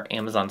from our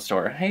Amazon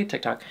store. Hey,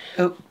 TikTok.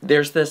 Oh.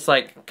 There's this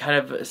like kind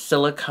of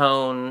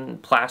silicone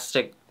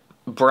plastic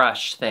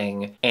brush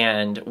thing,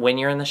 and when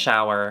you're in the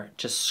shower,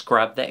 just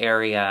scrub the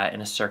area in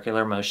a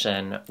circular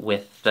motion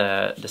with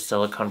the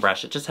silicone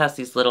brush. It just has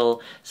these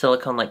little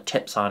silicone like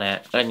tips on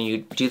it, and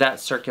you do that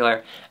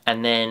circular,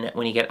 and then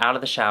when you get out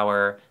of the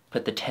shower,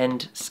 put the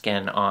Tend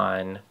Skin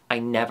on. I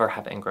never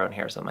have ingrown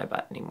hairs on my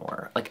butt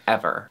anymore, like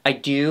ever. I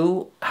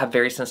do have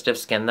very sensitive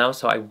skin though,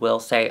 so I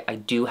will say I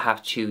do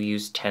have to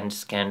use Tend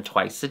Skin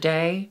twice a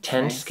day.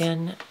 Tend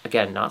Skin,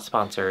 again, not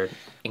sponsored,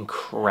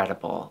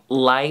 incredible.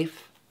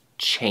 Life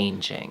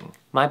changing.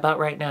 My butt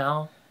right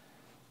now,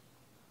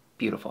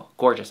 beautiful,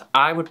 gorgeous.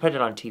 I would put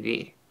it on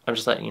TV. I'm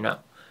just letting you know.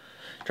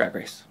 Drag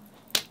Race.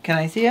 Can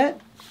I see it?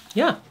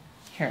 Yeah.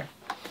 Here,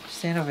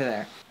 stand over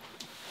there.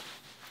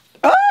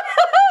 Oh,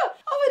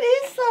 oh, it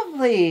is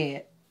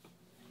lovely.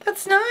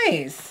 That's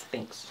nice.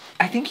 Thanks.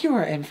 I think you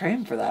were in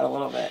frame for that a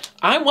little bit.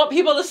 I want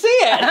people to see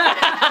it.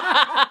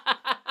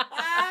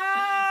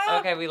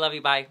 Okay, we love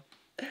you. Bye.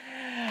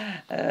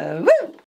 Woo!